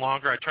could have been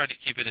longer. I tried to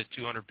keep it at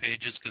 200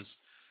 pages because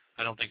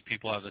I don't think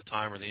people have the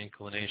time or the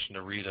inclination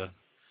to read a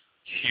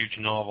huge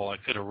novel. I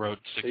could have wrote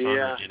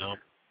 600, you know.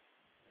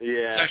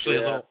 Yeah, it's actually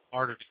a little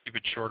harder to keep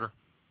it shorter.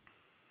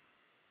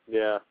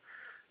 Yeah,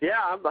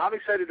 I'm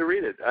excited to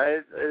read it.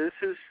 This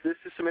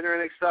is some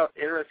interesting stuff,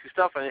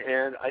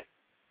 and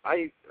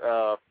I'm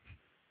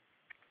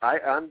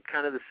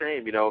kind of the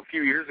same. You know, a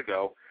few years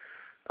ago,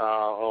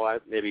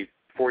 maybe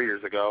 4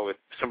 years ago, if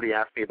somebody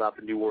asked me about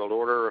the New World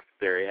Order, if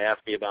they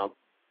asked me about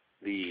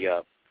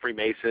the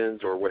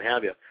Freemasons or what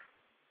have you,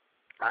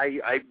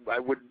 I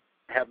would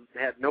have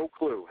had no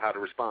clue how to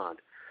respond.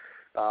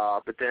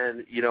 But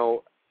then, you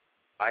know,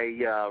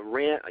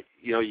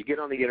 you get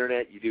on the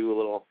internet, you do a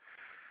little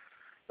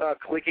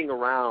clicking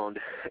around,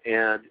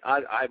 and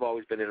I've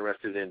always been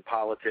interested in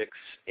politics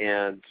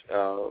and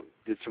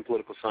did some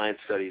political science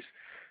studies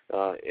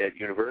at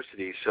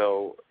university.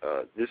 So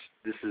this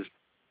is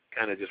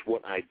kind of just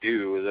what I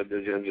do.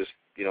 I'm just,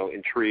 you know,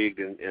 intrigued,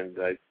 and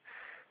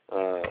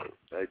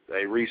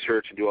I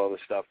research and do all this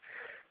stuff.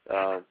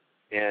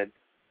 And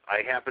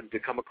I happened to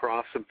come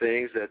across some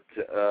things that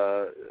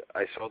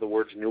I saw the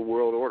words New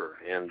World Order,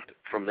 and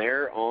from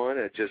there on,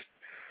 it just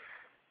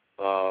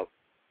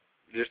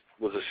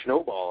was a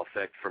snowball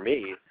effect for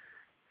me,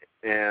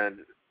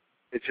 and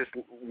it's just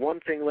one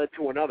thing led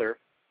to another,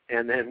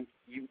 and then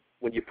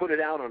when you put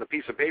it out on a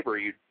piece of paper,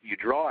 you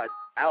draw it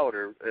out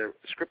or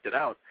script it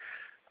out,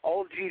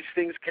 all of these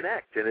things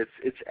connect, and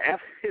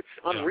it's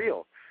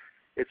unreal.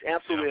 It's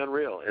absolutely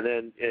unreal. And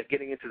then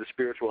getting into the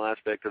spiritual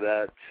aspect of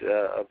that,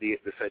 of this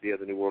idea of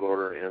the New World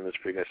Order and this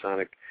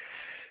Freemasonic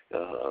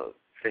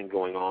thing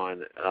going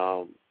on,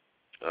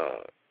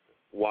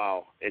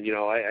 wow. And, you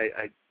know,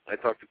 I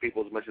talk to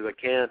people as much as I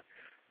can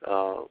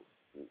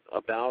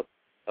about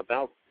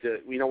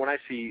you know, when I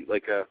see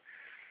like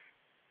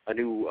a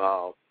new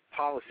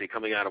policy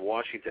coming out of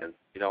Washington,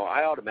 you know,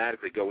 I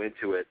automatically go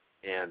into it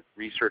and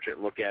research it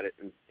and look at it,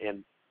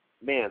 and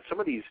man, some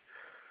of these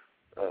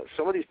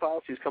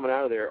policies coming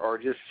out of there are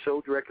just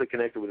so directly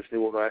connected with this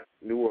New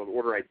World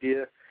Order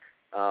idea.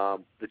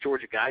 The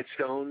Georgia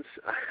Guidestones,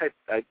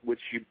 which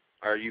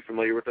are you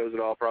familiar with those at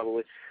all?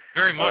 Probably.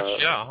 Very much,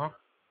 yeah.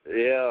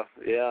 Yeah.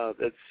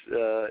 That's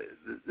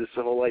this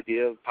whole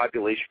idea of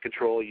population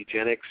control,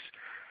 eugenics.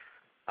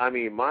 I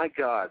mean, my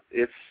God,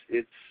 it's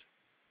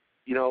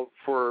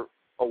for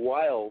a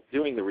while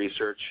doing the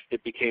research,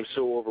 it became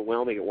so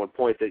overwhelming at one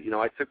point that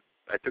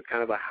I took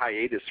kind of a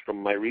hiatus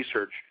from my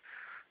research,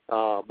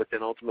 but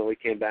then ultimately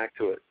came back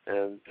to it.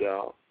 And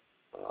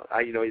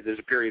there's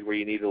a period where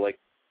you need to let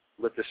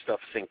this stuff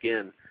sink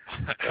in.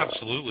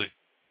 Absolutely.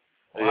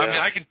 Well, I mean,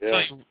 I can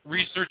tell you,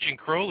 researching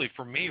Crowley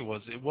for me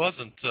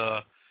wasn't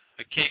a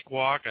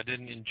cakewalk. I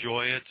didn't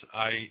enjoy it.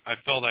 I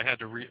felt I had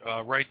to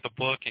write the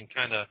book and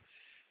kind of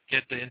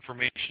get the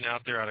information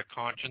out there out of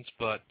conscience,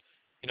 but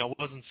it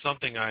wasn't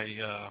something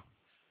I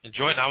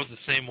enjoyed. And I was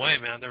the same way,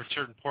 man. There were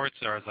certain parts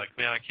there I was like,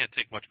 man, I can't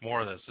take much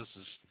more of this. This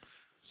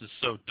is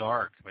so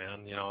dark,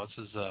 man. This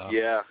is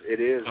yeah, it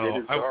is. So it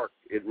is dark.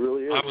 It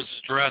really is. I was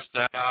stressed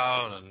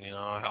out, and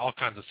all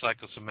kinds of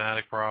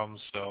psychosomatic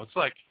problems. So it's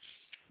like,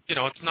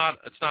 it's not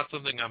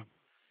something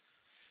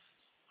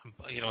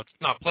it's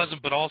not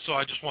pleasant, but also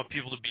I just want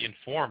people to be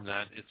informed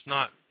that it's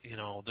not,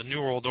 the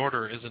New World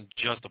Order isn't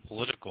just a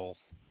political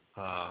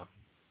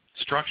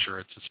structure.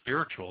 It's a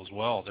spiritual as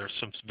well. There's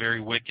some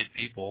very wicked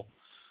people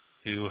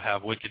who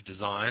have wicked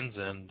designs,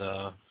 and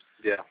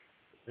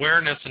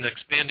awareness and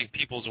expanding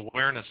people's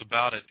awareness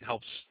about it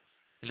helps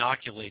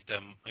inoculate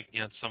them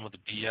against some of the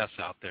BS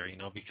out there,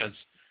 because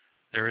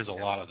there is a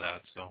lot of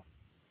that. So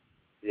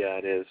yeah,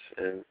 it is,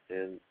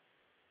 and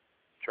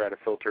try to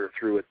filter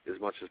through it as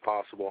much as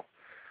possible.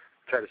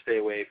 Try to stay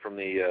away from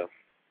the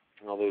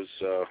all those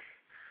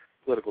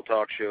political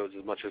talk shows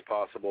as much as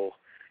possible.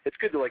 It's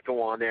good to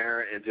go on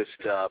there and just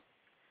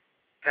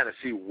kind of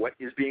see what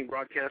is being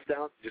broadcast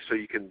out, just so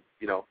you can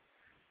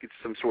get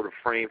some sort of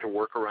frame to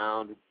work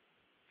around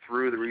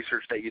through the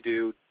research that you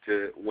do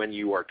to when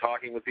you are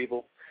talking with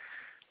people.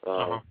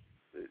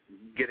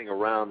 Getting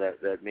around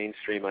that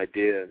mainstream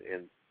idea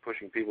and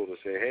pushing people to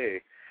say,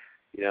 hey,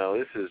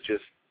 this is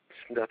just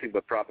nothing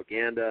but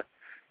propaganda.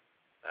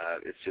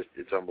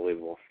 It's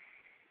unbelievable.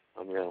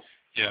 Unreal.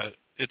 Yeah,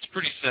 it's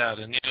pretty sad.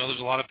 And, there's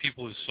a lot of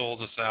people who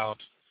sold out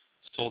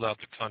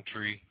the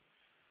country,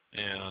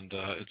 and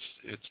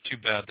it's too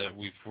bad that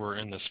we're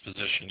in this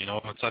position.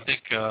 I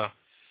think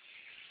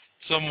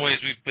some ways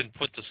we've been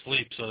put to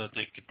sleep so that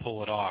they could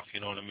pull it off.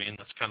 You know what I mean?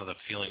 That's kind of the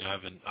feeling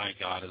I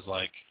got is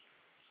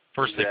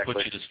first they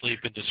put you to sleep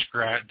and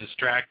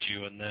distract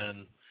you, and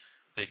then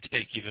they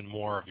take even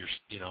more of your,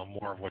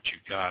 more of what you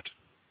got.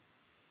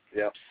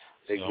 Yep,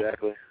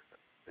 exactly.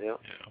 Yeah.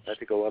 I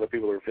think a lot of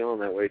people are feeling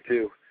that way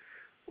too,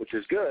 which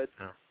is good.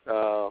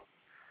 Yeah.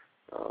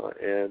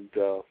 And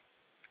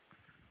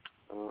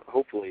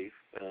hopefully,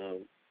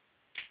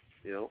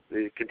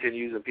 it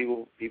continues and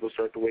people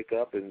start to wake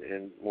up,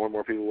 and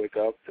more people wake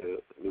up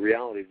to the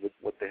reality of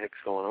what the heck's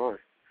going on.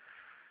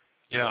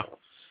 Yeah.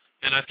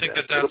 And I think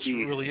that's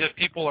really it.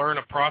 People are in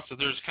a process.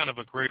 There's kind of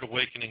a great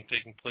awakening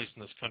taking place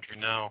in this country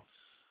now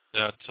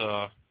that,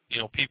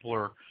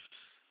 people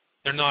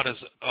they're not as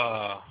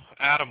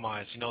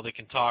atomized. They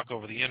can talk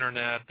over the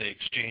internet. They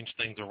exchange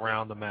things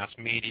around the mass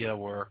media,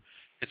 where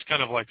it's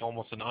kind of like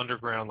almost an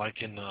underground,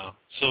 like in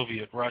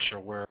Soviet Russia,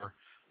 where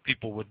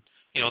people would,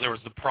 there was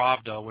the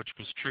Pravda, which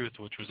was truth,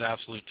 which was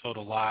absolute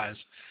total lies,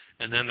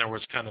 and then there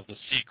was kind of the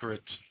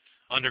secret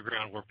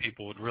underground where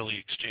people would really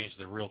exchange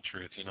the real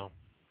truth,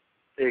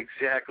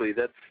 Exactly.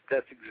 That's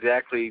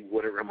exactly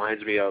what it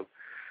reminds me of.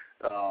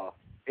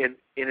 In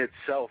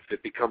itself,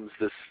 it becomes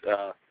this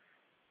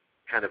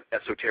kind of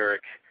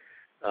esoteric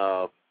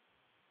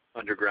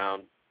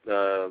underground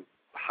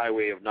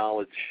highway of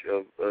knowledge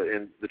of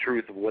and the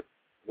truth of what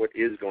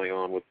is going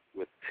on with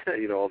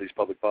all these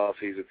public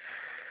policies and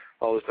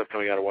all this stuff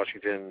coming out of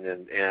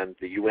Washington and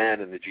the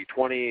UN and the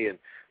G20 and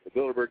the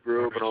Bilderberg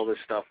Group and all this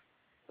stuff.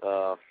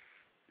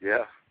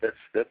 That's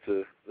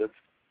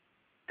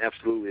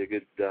absolutely a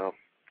good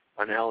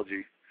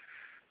analogy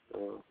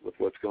with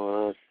what's going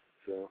on.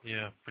 So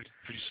yeah,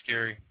 pretty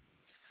scary.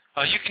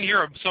 You can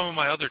hear some of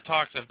my other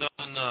talks I've done.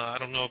 I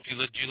don't know if do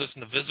you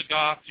listen to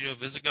Visigoth? Do you know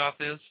what Visigoth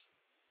is?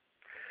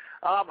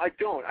 I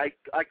don't. I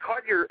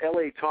caught your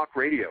LA Talk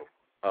Radio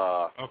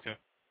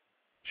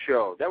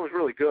show. That was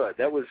really good.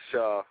 That was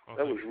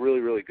really,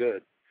 really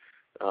good.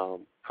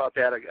 Caught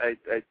that.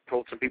 I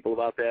told some people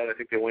about that. I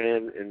think they went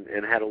in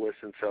and had a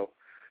listen. So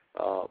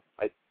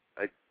I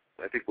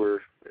think we're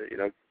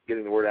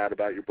getting the word out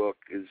about your book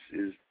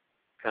is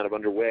kind of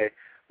underway.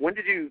 When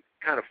did you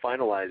kind of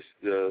finalize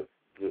the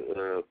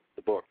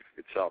book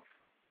itself?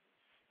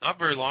 Not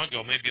very long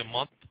ago, maybe a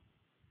month.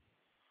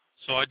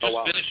 So I just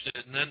finished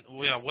it, and then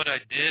what I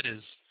did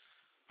is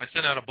I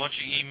sent out a bunch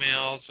of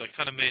emails. I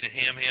kind of made a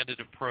ham-handed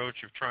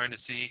approach of trying to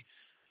see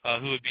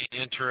who would be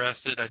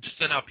interested. I just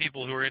sent out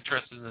people who were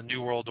interested in the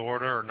New World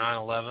Order or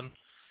 9/11,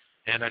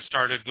 and I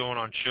started going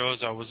on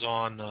shows. I was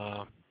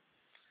on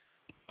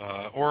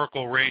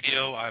Oracle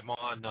Radio. I'm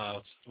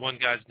on one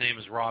guy's name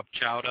is Rob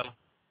Chowda.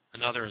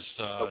 Another is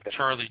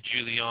Charlie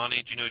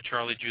Giuliani. Do you know who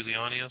Charlie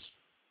Giuliani is?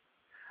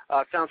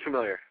 Sounds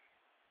familiar.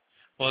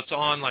 Well, it's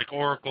on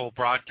Oracle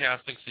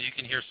Broadcasting, so you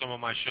can hear some of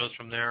my shows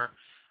from there.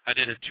 I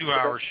did a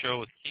 2-hour show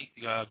with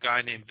a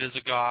guy named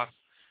Visigoth.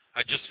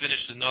 I just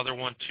finished another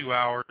one, 2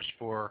 hours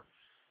for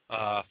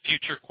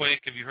Future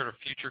Quake. Have you heard of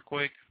Future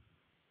Quake?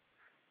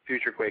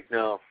 Future Quake,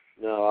 no.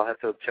 I'll have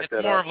to check that out.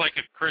 It's more of like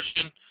a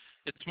Christian.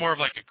 It's more of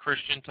like a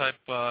Christian type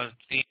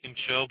theme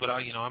show, but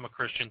I'm a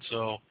Christian,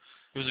 so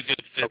it was a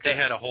good fit. Okay. They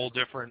had a whole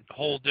different.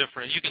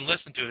 You can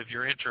listen to it if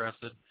you're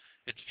interested.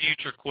 It's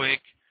Future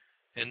Quake,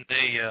 and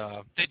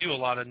they do a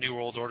lot of New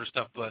World Order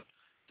stuff, but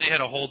they had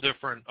a whole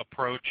different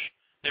approach.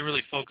 They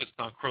really focused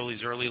on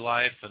Crowley's early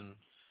life and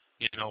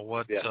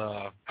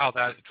how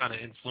that kind of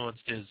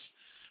influenced his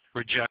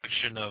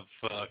rejection of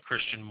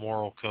Christian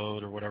moral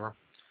code or whatever.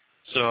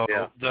 So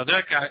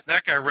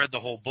that guy read the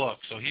whole book,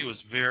 so he was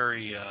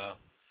very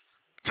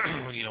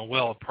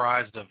well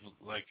apprised of,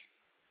 like,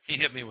 he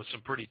hit me with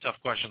some pretty tough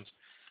questions.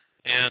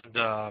 And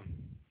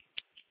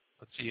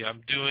let's see,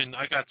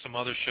 I got some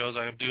other shows.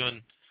 I'm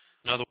doing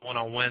another one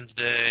on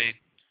Wednesday,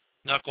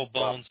 Knuckle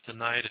Bones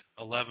tonight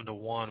at 11 to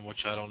 1,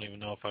 which I don't even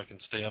know if I can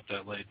stay up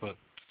that late, but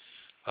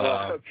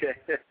okay.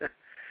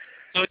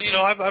 So,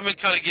 I've been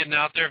kind of getting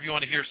out there. If you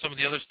want to hear some of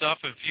the other stuff,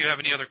 if you have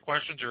any other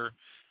questions or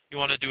you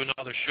want to do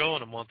another show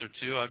in a month or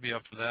two, I'd be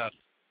up for that.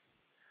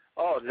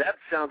 Oh, that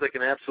sounds like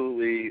an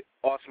absolutely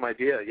awesome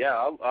idea. Yeah,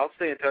 I'll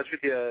stay in touch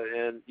with you,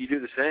 and you do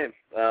the same.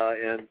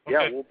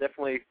 Yeah, we'll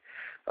definitely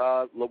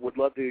would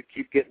love to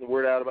keep getting the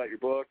word out about your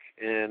book.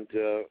 And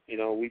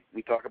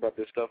we talk about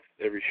this stuff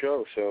every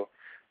show, so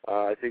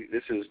I think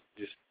this is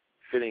just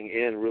fitting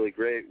in really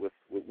great with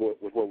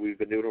what we've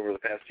been doing over the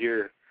past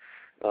year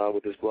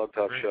with this Blog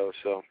Talk show.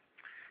 So.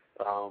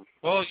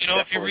 Well,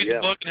 if you read the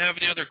book and have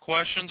any other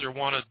questions or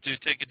want to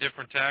take a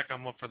different tack,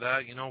 I'm up for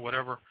that.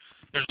 Whatever.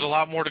 There's a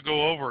lot more to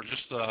go over.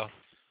 Just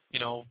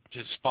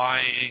his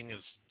spying,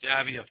 his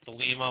Abbey of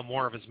Thelema,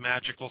 more of his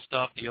magical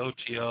stuff, the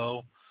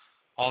OTO,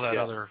 all that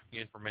other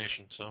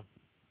information. So.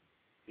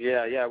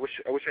 Yeah. I wish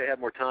I had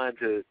more time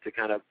to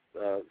kind of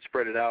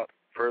spread it out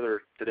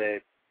further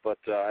today. But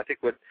I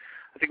think what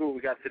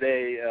we got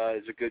today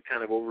is a good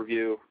kind of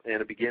overview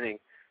and a beginning.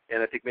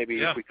 And I think maybe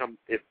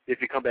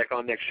if you come back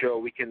on next show,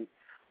 we can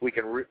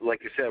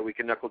like you said, we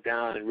can knuckle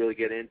down and really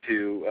get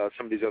into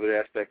some of these other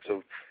aspects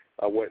of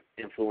what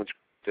influenced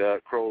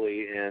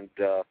Crowley and.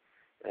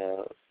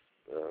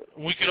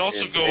 We could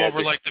also go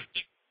over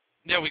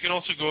we can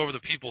also go over the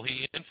people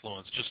he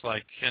influenced, just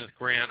like Kenneth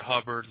Grant,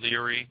 Hubbard,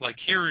 Leary. Like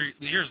here's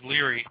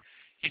Leary.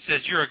 He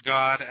says, "You're a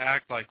god,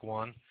 act like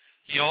one."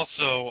 He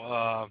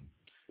also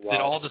did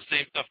all the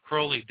same stuff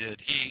Crowley did.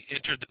 He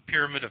entered the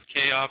Pyramid of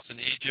Cheops in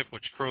Egypt,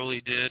 which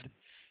Crowley did.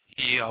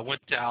 He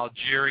went to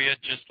Algeria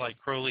just like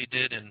Crowley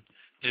did and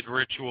did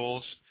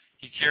rituals.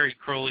 He carried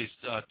Crowley's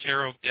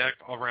tarot deck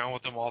around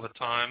with him all the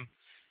time.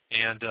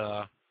 And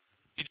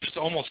he just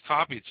almost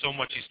copied so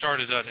much. He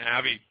started an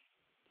abbey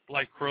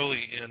like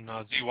Crowley in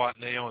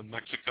Zihuatanejo in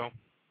Mexico.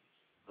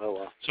 Oh,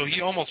 wow. So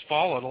he almost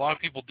followed. A lot of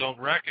people don't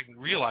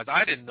realize.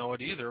 I didn't know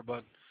it either,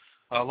 but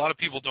a lot of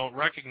people don't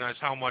recognize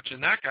how much,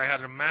 and that guy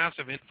had a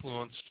massive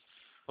influence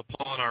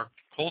upon our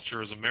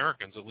culture as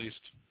Americans, at least,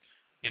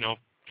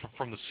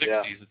 from the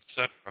 60s,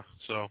 etc.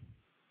 So.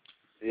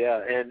 Yeah,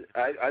 and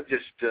I've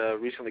just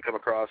recently come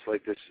across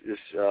like this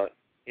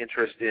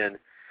interest in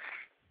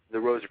the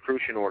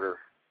Rosicrucian order,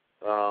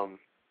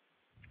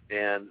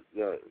 and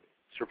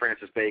Sir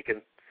Francis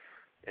Bacon,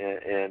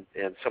 and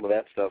some of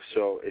that stuff.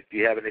 So if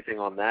you have anything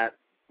on that,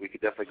 we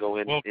could definitely go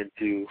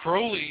into.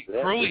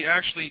 Crowley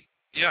actually.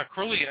 Yeah,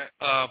 Crowley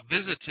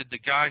visited the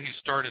guy who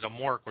started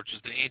AMORC, which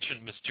is the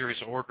Ancient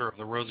Mysterious Order of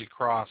the Rosy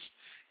Cross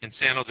in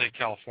San Jose,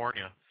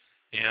 California.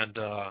 And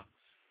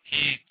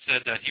he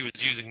said that he was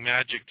using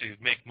magic to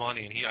make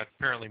money, and he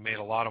apparently made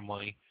a lot of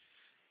money.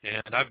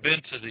 And I've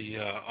been to the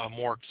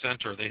AMORC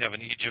Center. They have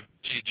an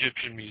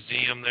Egyptian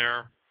museum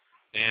there,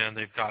 and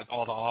they've got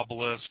all the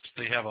obelisks.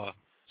 They have a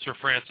Sir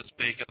Francis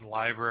Bacon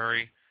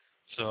library.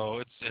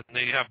 So and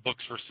they have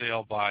books for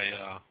sale by...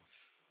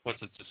 The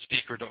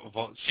Secret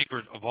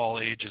of All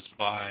Ages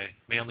by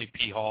Manly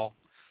P. Hall.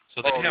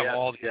 So they have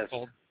all these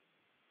old.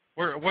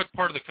 What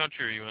part of the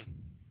country are you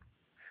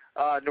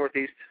in?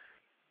 Northeast.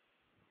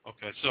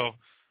 Okay, so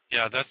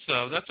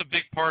that's a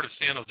big part of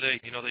San Jose.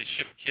 They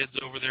ship kids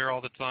over there all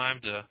the time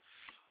to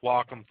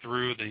walk them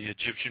through the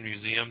Egyptian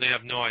Museum. They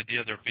have no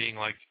idea they're being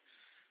like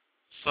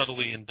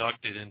subtly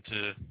inducted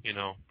into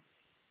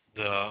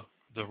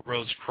the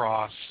Rose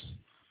Cross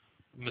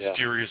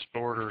mysterious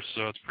order.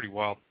 So it's pretty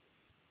wild.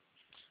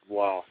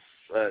 Wow,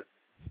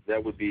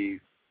 that would be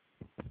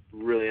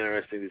really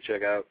interesting to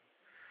check out.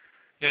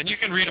 Yeah, and you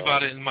can read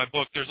about it in my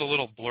book. There's a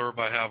little blurb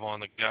I have on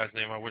the guy's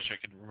name. I wish I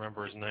could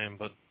remember his name,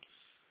 but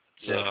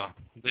it's,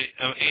 the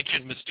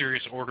Ancient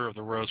Mysterious Order of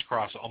the Rose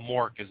Cross.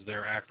 AMORC is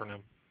their acronym.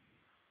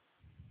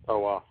 Oh,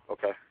 wow.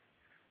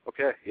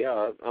 Okay,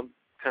 yeah, I'm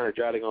kind of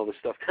jotting all this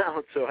stuff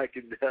down so I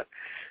can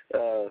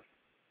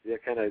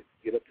kind of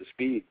get up to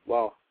speed.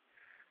 Wow.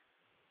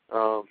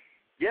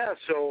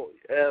 So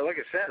like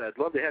I said, I'd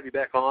love to have you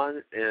back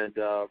on and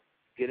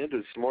get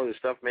into some more of this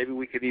stuff. Maybe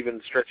we could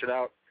even stretch it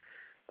out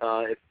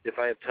if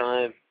I have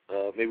time.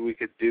 Maybe we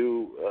could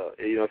do,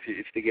 if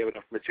you think you have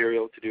enough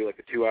material to do like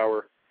a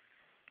 2-hour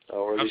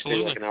or at least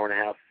maybe like an hour and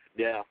a half.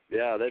 Yeah,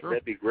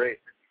 that'd be great.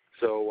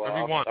 So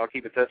I'll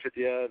keep in touch with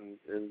you,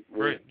 and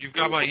great. You've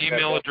got my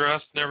email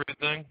address and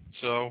everything,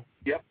 so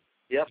yep.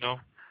 No,